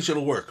base, make sure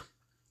it'll work.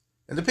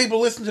 And the people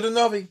listen to the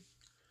Navi.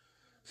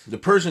 The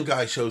Persian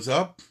guy shows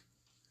up.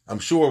 I'm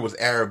sure it was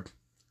Arab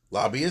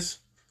lobbyists.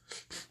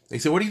 They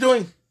say, what are you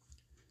doing?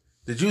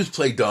 The Jews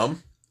play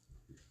dumb.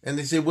 And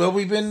they say, well,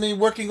 we've been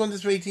working on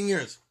this for 18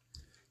 years.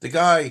 The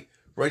guy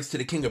writes to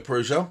the king of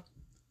Persia.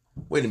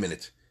 Wait a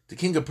minute. The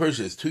king of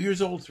Persia is 2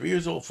 years old, 3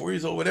 years old, 4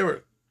 years old,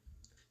 whatever.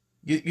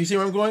 You see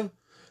where I'm going?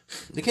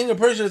 The king of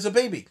Persia is a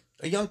baby,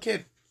 a young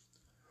kid.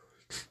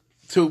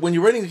 So when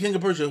you're writing the king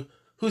of Persia,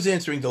 who's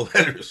answering the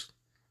letters?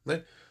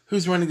 Right?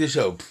 Who's running the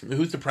show?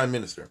 Who's the prime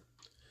minister?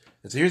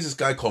 And so here's this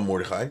guy called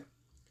Mordechai.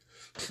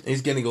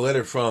 He's getting a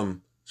letter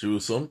from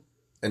Jerusalem,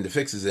 and the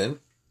fix is in.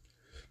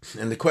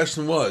 And the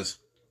question was,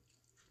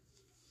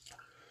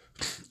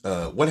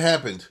 what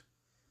happened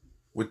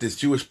with this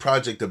Jewish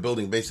project of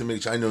building Beis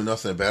Hamikdash? I know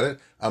nothing about it.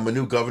 I'm a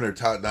new governor,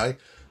 Tatnai.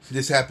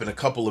 This happened a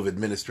couple of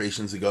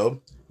administrations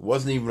ago. It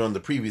wasn't even on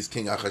the previous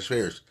king,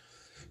 Achashverosh.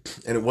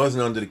 And it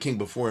wasn't under the king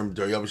before him,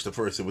 Darius I.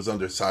 It was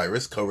under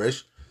Cyrus,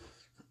 Koresh.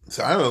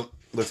 So I don't know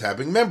what's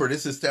happening. Remember,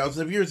 this is thousands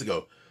of years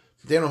ago.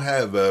 They don't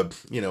have,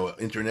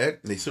 internet.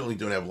 And they certainly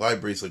don't have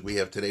libraries like we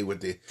have today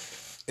with the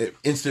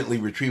instantly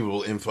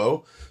retrievable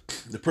info.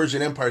 The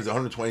Persian Empire is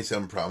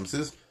 127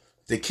 provinces.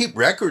 They keep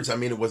records. I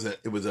mean, it was a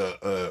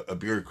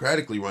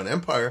bureaucratically run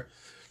empire.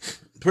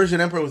 The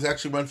Persian Empire was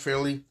actually run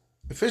fairly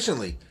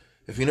efficiently.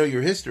 If you know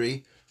your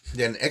history,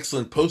 they had an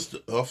excellent post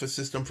office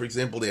system. For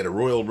example, they had a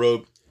royal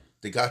road.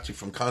 They got you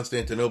from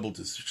Constantinople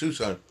to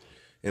Shushan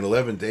in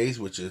 11 days,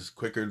 which is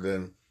quicker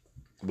than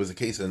was the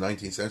case in the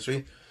 19th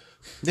century.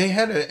 They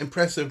had an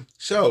impressive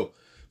show,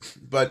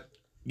 but,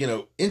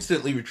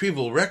 instantly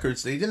retrievable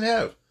records they didn't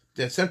have.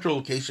 They had central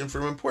location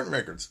for important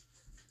records.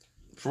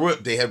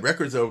 They had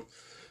records of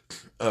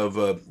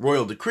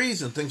royal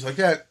decrees and things like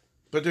that,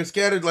 but they're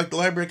scattered like the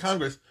Library of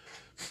Congress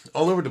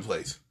all over the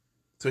place.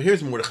 So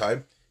here's Mordechai.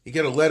 He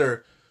get a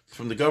letter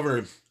from the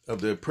governor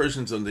of the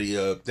Persians in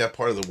that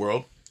part of the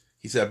world.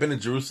 He said, I've been in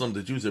Jerusalem.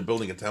 The Jews are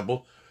building a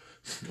temple.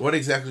 What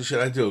exactly should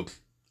I do?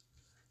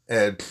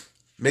 And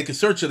make a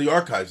search of the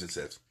archives, it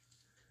says.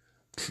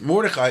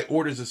 Mordechai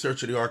orders a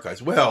search of the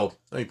archives. Well,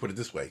 let me put it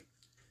this way.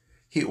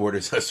 He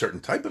orders a certain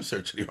type of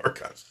search of the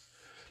archives.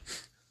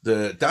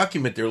 The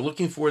document they're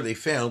looking for, they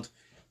found,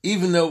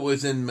 even though it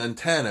was in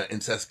Montana, in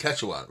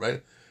Saskatchewan,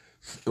 right?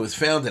 It was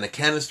found in a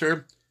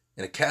canister,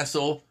 in a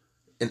castle,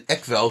 in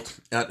Eckveld,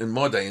 out in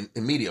Modai,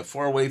 in Media,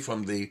 far away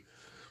from the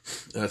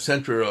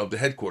center of the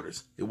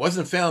headquarters. It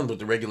wasn't found with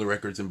the regular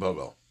records in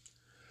Bovel.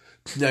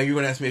 Now, you're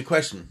going to ask me a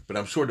question, but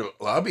I'm sure the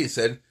lobbyist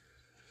said,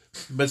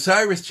 but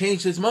Cyrus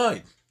changed his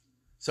mind.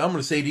 So I'm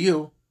going to say to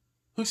you,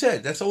 who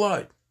said? That's a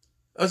lie.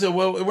 I said,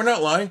 well, we're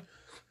not lying.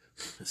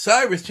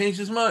 Cyrus changed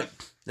his mind.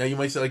 Now, you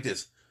might say like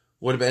this.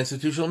 What about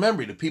institutional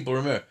memory? Do people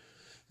remember?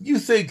 You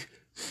think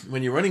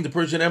when you're running the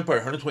Persian Empire,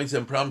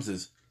 127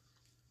 provinces,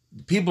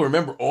 people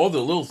remember all the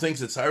little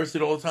things that Cyrus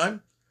did all the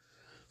time?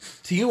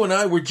 To you and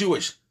I, we're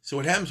Jewish. So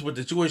what happens with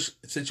the Jewish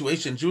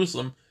situation in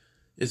Jerusalem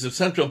is of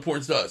central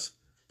importance to us.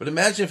 But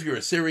imagine if you're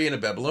a Syrian, a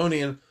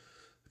Babylonian,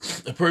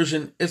 a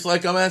Persian, it's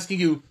like I'm asking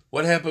you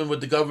what happened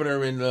with the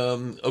governor in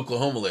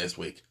Oklahoma last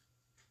week.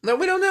 No,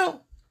 we don't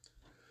know.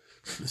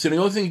 So the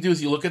only thing you do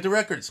is you look at the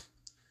records.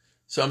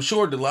 So I'm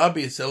sure the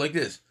lobbyists said like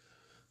this.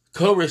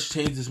 Koresh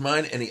changed his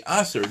mind and he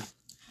answered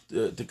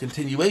the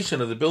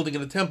continuation of the building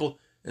of the temple,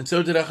 and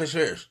so did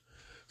Achashverosh.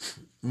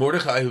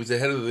 Mordechai, who's the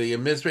head of the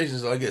administration,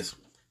 is like this.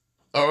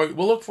 All right,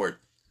 we'll look for it.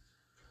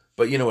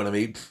 But you know what I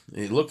mean.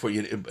 You look for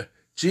it.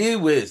 Gee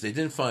whiz, they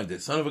didn't find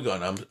it. Son of a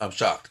gun, I'm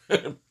shocked.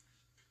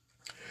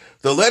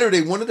 The letter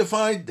they wanted to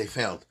find, they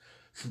found.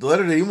 The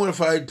letter they didn't want to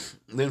find,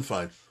 they didn't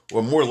find.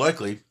 Or more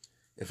likely,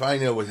 if I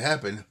know what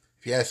happened,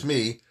 if you ask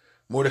me,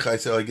 Mordechai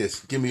said like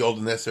this, give me all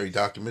the necessary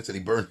documents, and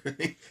he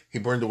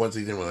burned the ones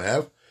he didn't want to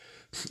have.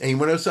 And you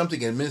want to know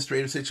something, in an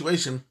administrative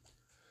situation,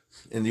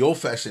 in the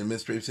old-fashioned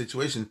administrative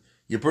situation,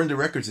 you burn the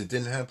records, it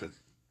didn't happen.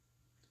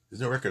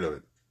 There's no record of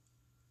it.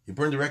 You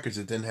burn the records,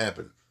 it didn't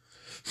happen.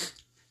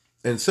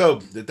 And so,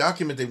 the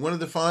document they wanted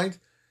to find,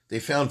 they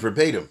found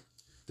verbatim,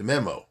 the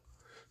memo.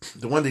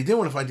 The one they didn't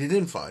want to find, they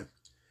didn't find.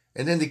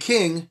 And then the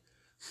king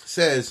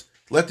says,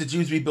 let the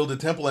Jews rebuild the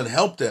temple and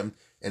help them,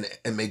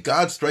 and may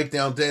God strike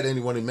down dead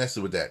anyone who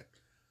messes with that.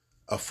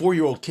 A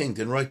 4-year-old king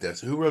didn't write that,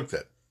 so who wrote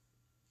that?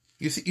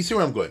 You see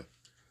where I'm going?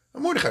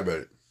 Mordechai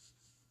wrote it.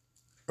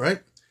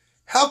 Right?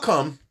 How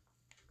come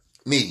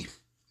me,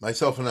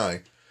 myself and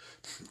I,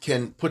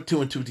 can put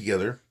 2 and 2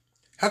 together?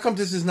 How come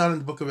this is not in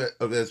the book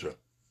of Ezra?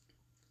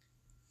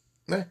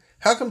 Right?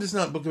 How come this is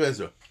not in the book of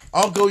Ezra?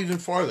 I'll go even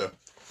farther.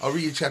 I'll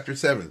read you chapter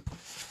 7,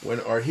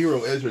 when our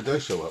hero Ezra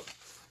does show up.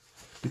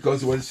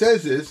 Because what it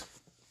says is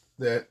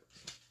that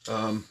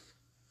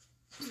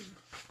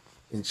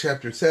in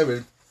chapter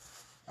 7,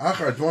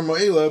 Achar Dvar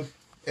Mo'ela,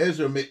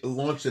 Ezra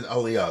launched an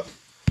aliyah.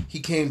 He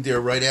came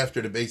there right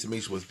after the base of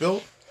Misha was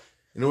built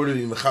in order to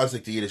be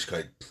mechazik the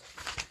Yiddishkeit.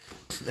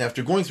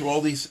 After going through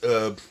all these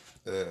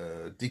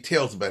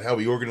details about how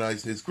he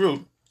organized his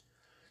group,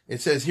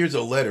 it says here's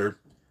a letter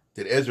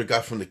that Ezra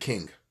got from the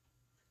king,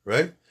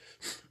 right?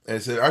 And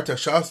it said,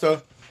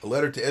 Artashasta, a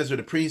letter to Ezra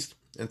the priest,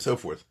 and so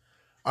forth.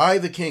 I,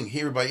 the king,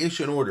 hereby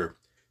issue an order.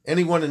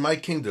 Anyone in my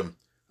kingdom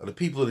of the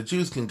people of the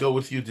Jews can go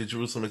with you to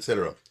Jerusalem,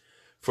 etc.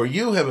 For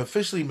you have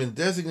officially been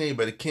designated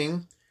by the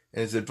king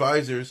and his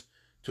advisors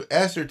to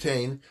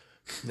ascertain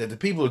that the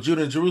people of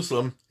Judah and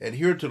Jerusalem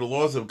adhere to the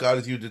laws of God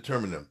as you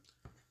determine them.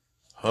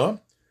 Huh?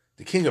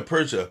 The king of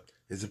Persia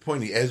is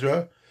appointing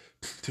Ezra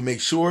to make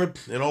sure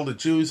that all the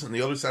Jews on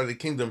the other side of the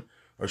kingdom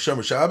are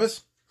Shomer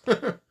Shabbos?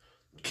 The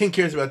king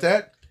cares about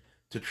that?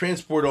 To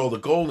transport all the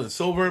gold and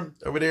silver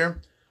over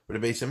there, with the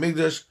base of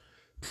Mikdash,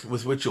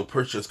 with which you'll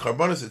purchase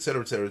carbonas,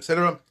 etc., etc.,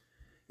 etc.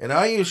 And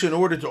I issue an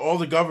order to all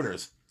the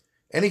governors.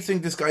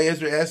 Anything this guy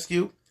Ezra asks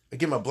you, I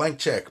give him a blank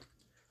check.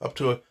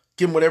 Give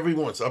him whatever he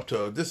wants, up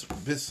to this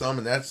sum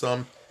and that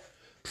sum.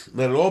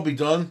 Let it all be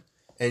done.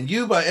 And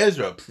you, by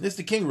Ezra, this is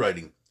the king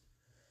writing,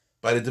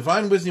 by the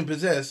divine wisdom you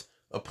possess,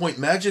 appoint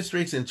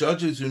magistrates and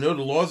judges who know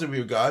the laws of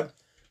your God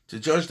to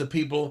judge the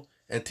people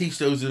and teach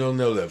those who don't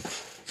know them.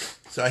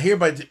 So I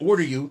hereby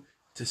order you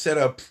to set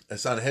up a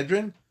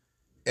Sanhedrin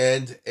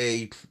and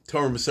a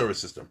Torah Masorah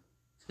system.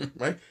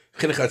 Right?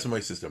 Chinuch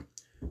Atzmai system.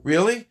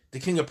 Really? The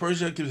king of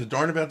Persia gives a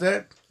darn about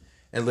that?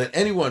 And let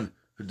anyone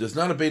who does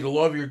not obey the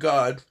law of your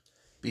God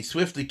be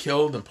swiftly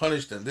killed and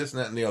punished and this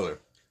and that and the other.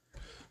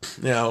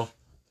 Now,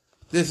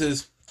 this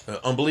is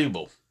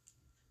unbelievable.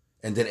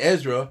 And then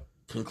Ezra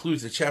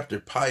concludes the chapter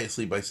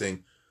piously by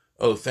saying,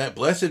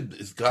 blessed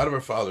is God of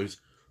our fathers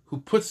who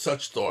puts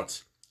such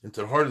thoughts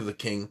into the heart of the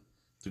king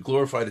to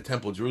glorify the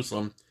temple of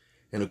Jerusalem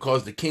and who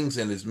caused the kings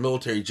and his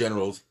military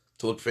generals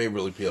to look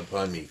favorably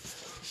upon me.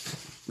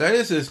 Now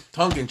this is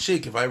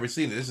tongue-in-cheek if I ever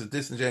seen it. This is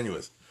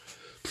disingenuous.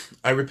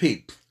 I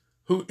repeat,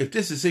 if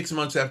this is 6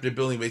 months after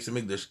building Beis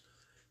Hamikdash,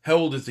 how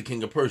old is the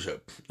king of Persia?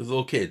 This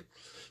little kid.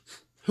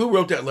 Who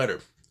wrote that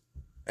letter?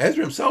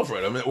 Ezra himself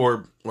wrote it,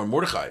 or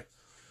Mordechai.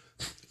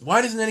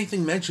 Why doesn't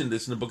anything mention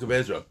this in the book of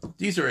Ezra?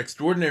 These are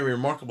extraordinary,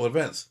 remarkable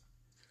events,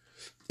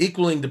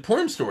 equaling the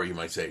Purim story, you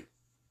might say,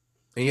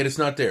 and yet it's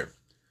not there.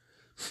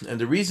 And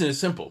the reason is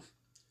simple.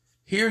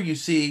 Here you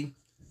see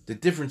the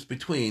difference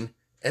between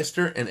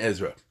Esther and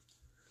Ezra.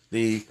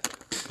 The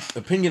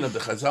opinion of the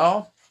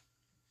Chazal,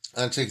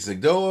 Anshe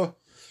Zigdola,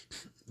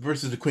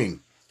 versus the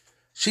queen.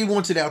 She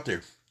wants it out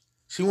there.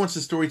 She wants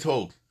the story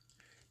told.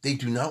 They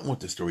do not want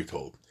the story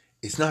told.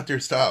 It's not their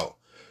style.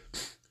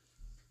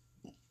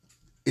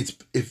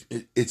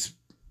 It's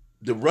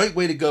the right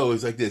way to go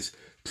is like this.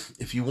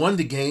 If you won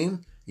the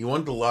game, you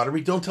won the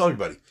lottery, don't tell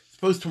everybody.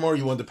 Suppose tomorrow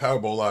you won the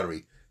Powerball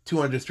lottery,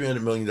 $200,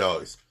 $300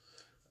 million.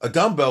 A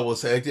dumbbell will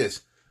say like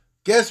this,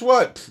 guess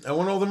what? I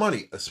won all the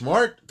money. A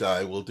smart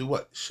guy will do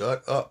what?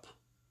 Shut up.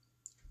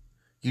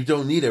 You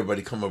don't need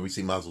everybody to come over and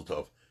see Mazel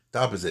Tov. The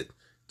opposite.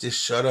 Just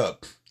shut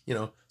up.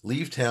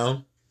 Leave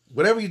town.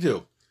 Whatever you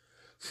do.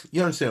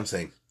 You understand what I'm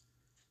saying?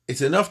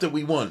 It's enough that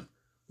we won.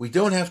 We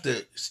don't have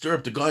to stir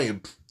up the guy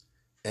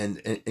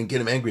and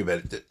get him angry about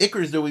it. The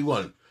Iker is that we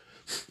won.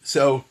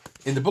 So,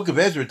 in the book of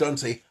Ezra, it doesn't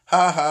say,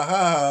 ha, ha,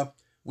 ha, ha.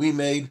 We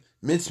made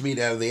mincemeat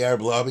out of the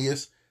Arab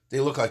lobbyists. They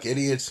look like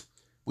idiots.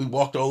 We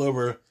walked all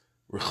over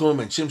Rechum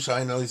and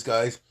Shimshai and all these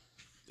guys,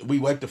 we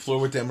wiped the floor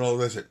with them and all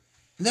the rest of it.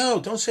 No,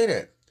 don't say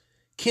that.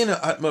 Kina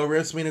atma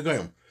res mina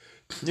goyim.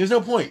 There's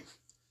no point.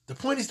 The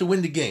point is to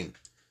win the game.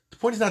 The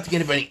point is not to get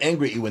anybody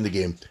angry at you win the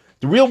game.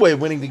 The real way of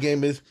winning the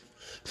game is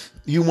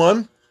you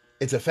won.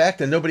 It's a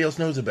fact and nobody else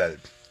knows about it.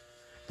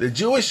 The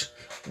Jewish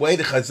way,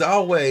 the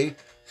Chazal way,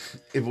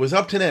 if it was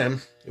up to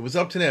them,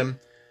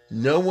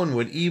 no one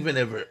would even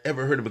ever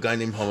heard of a guy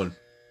named Haman.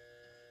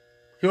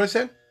 You know what I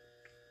said?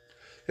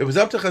 If it was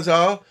up to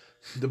Chazal,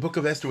 the book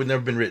of Esther would never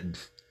have been written.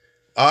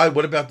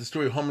 What about the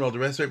story of Haman and all the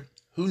rest of it?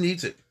 Who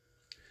needs it?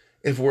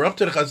 If we're up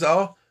to the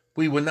Chazal,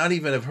 we would not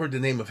even have heard the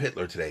name of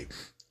Hitler today.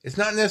 It's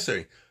not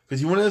necessary.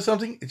 Because you want to know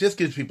something? It just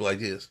gives people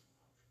ideas.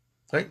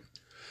 Right?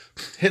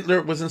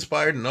 Hitler was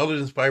inspired and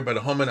others inspired by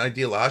the Haman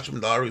ideal. Hashem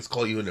Daru is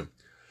called Yehudim.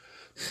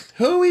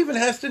 Who even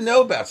has to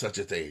know about such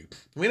a thing?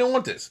 We don't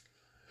want this.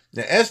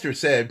 Now, Esther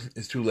said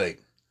it's too late.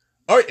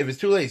 All right, if it's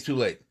too late, it's too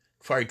late.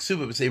 But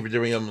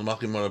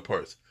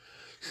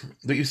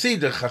you see,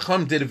 the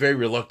Chacham did it very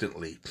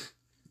reluctantly.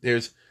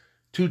 There's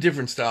two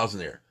different styles in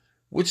there.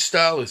 Which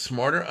style is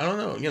smarter? I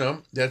don't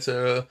know. That's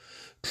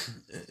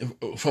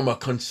from a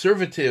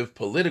conservative,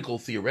 political,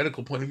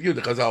 theoretical point of view,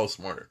 the Chazal is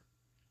smarter.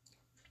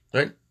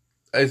 Right?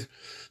 As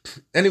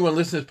anyone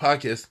listening to this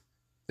podcast,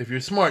 if you're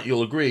smart,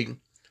 you'll agree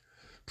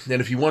that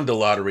if you won the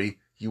lottery,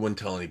 you wouldn't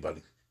tell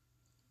anybody.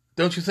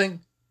 Don't you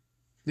think?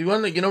 You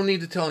don't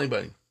need to tell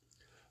anybody.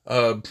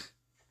 The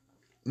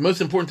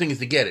most important thing is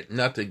to get it,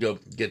 not to go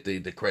get the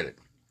credit.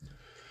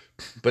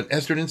 But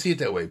Esther didn't see it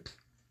that way.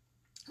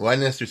 Why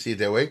didn't Esther see it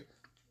that way?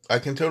 I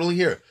can totally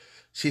hear.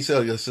 She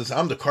says,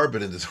 I'm the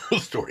carpet in this whole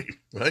story,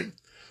 right?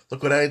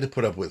 Look what I had to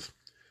put up with.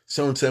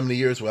 So in 70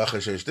 years,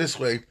 Achashverosh this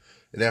way,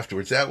 and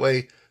afterwards that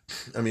way.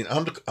 I mean,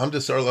 I'm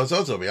the Sar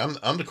Lazazovi.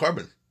 I'm the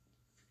carbon.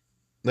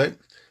 Right?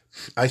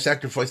 I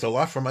sacrificed a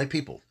lot for my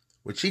people,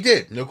 which she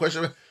did. No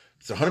question about it.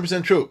 It's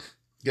 100% true.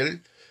 Get it?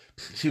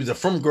 She was a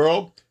frum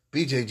girl.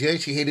 BJJ,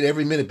 she hated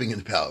every minute being in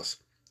the palace.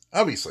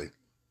 Obviously.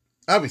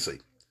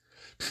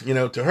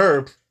 To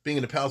her, being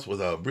in the palace was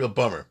a real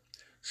bummer.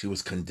 She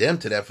was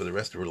condemned to that for the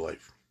rest of her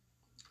life.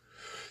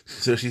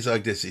 So she's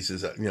like this. She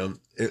says,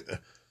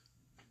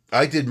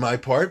 I did my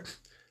part.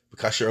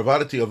 Kasher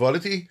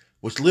avadati,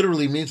 which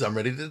literally means I'm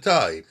ready to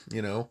die.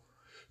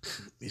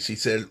 She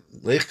said,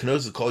 Lech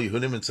knows call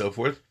Yehudim and so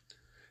forth.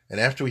 And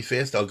after we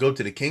fast, I'll go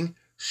to the king.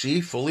 She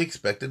fully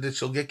expected that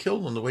she'll get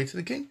killed on the way to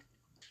the king.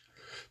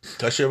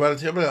 Kasher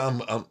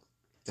avadati,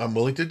 I'm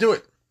willing to do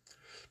it.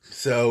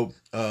 So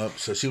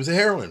she was a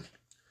heroine.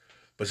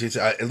 But she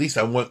said, at least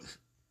I want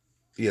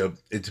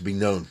it to be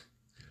known.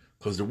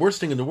 Because the worst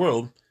thing in the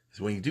world is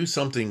when you do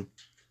something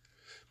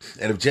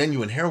out of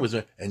genuine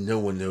heroism and no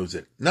one knows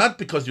it. Not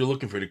because you're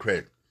looking for the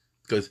credit.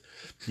 Because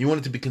you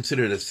want it to be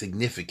considered as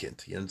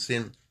significant. You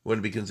understand? You want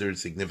it to be considered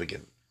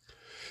significant.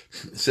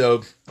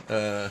 So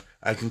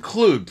I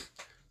conclude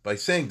by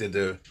saying that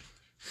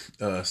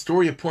the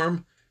story of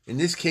Purim, in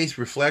this case,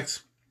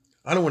 reflects,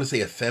 I don't want to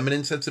say a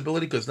feminine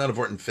sensibility, because it's not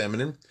important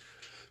feminine,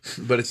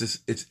 but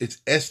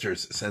it's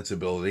Esther's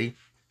sensibility,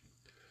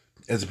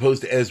 as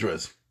opposed to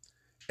Ezra's.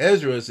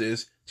 Ezra's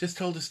is just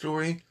tell the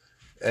story,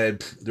 and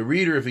the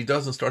reader, if he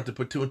doesn't start to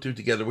put two and two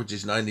together, which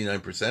is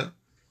 99%,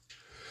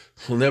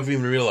 will never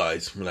even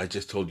realize what I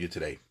just told you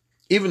today.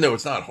 Even though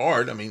it's not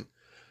hard. I mean,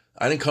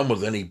 I didn't come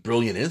with any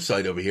brilliant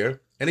insight over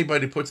here.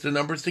 Anybody puts the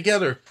numbers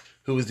together.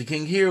 Who was the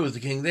king here? Who was the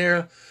king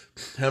there?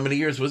 How many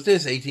years was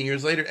this? 18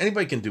 years later?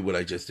 Anybody can do what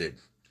I just did.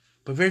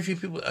 But very few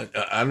people,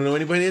 I don't know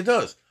anybody that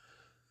does.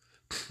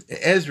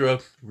 Ezra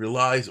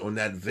relies on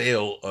that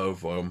veil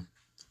of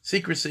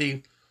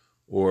secrecy,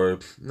 or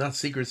not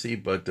secrecy,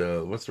 but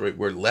what's the right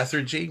word?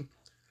 Lethargy,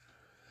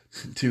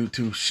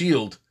 to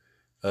shield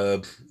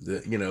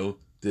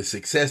the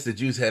success the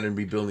Jews had in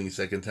rebuilding the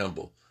Second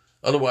Temple.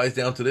 Otherwise,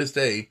 down to this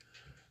day,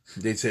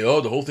 they'd say, "Oh,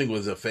 the whole thing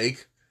was a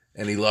fake,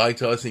 and he lied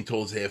to us, and he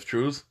told us half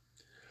truths,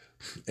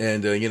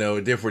 and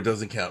therefore it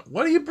doesn't count."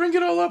 What do you bring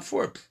it all up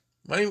for?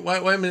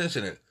 Why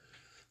mention it?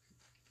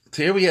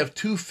 So here we have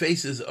two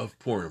faces of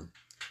Purim.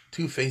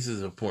 Two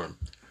faces of Purim.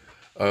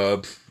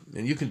 And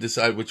you can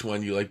decide which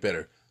one you like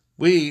better.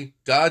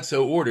 God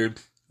so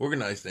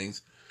organized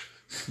things,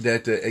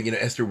 that,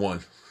 Esther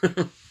won.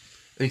 At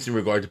least in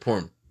regard to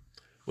Purim.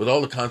 With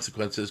all the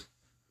consequences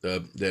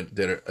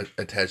that are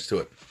attached to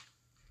it.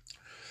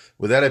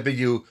 With that, I bid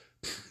you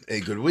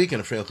a good week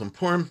and a Freilichem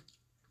Purim.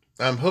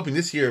 I'm hoping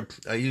this year,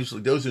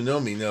 those who know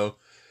me know,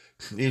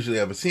 usually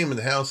I have a theme in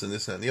the house and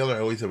this, that, and the other. I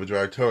always have a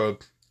Dvar Torah,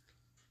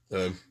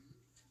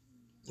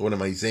 one of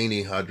my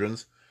zany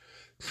hadrons.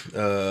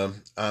 I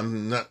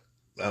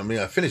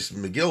finished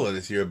Megillah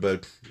this year,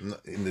 but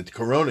in the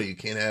Corona, you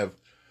can't have,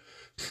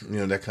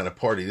 that kind of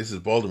party. This is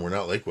Baltimore,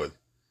 not Lakewood.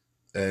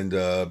 And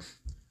I'm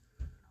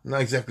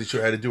not exactly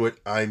sure how to do it.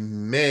 I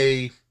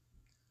may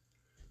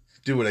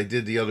do what I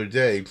did the other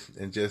day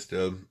and just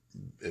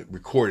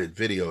record it,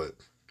 video it.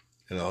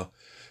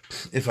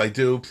 If I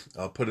do,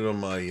 I'll put it on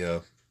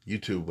my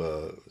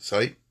YouTube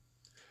site.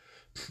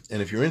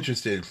 And if you're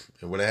interested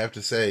in what I have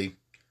to say,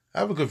 I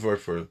have a good word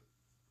for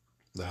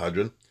the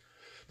Hadran,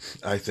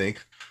 I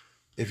think.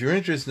 if you're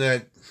interested in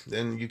that,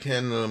 then you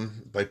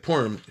can, by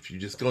Purim, if you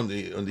just go on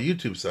the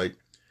YouTube site,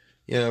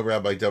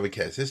 Rabbi David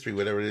Katz History,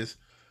 whatever it is,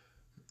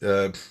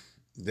 then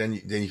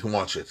you can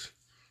watch it,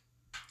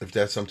 if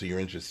that's something you're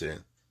interested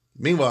in.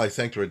 Meanwhile, I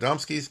thank the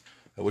Radomskis.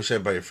 I wish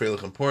everybody a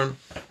Freilich and Purim.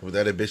 With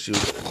that, I bid you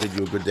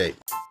a good day.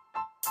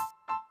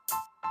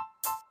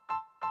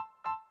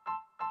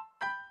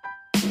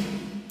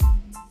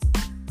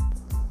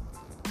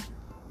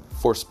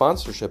 For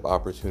sponsorship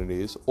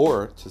opportunities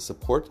or to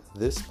support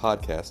this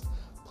podcast,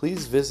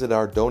 please visit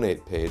our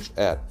donate page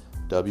at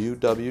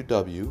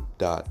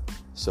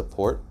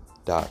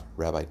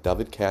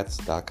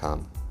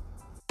www.support.rabbidavidkatz.com.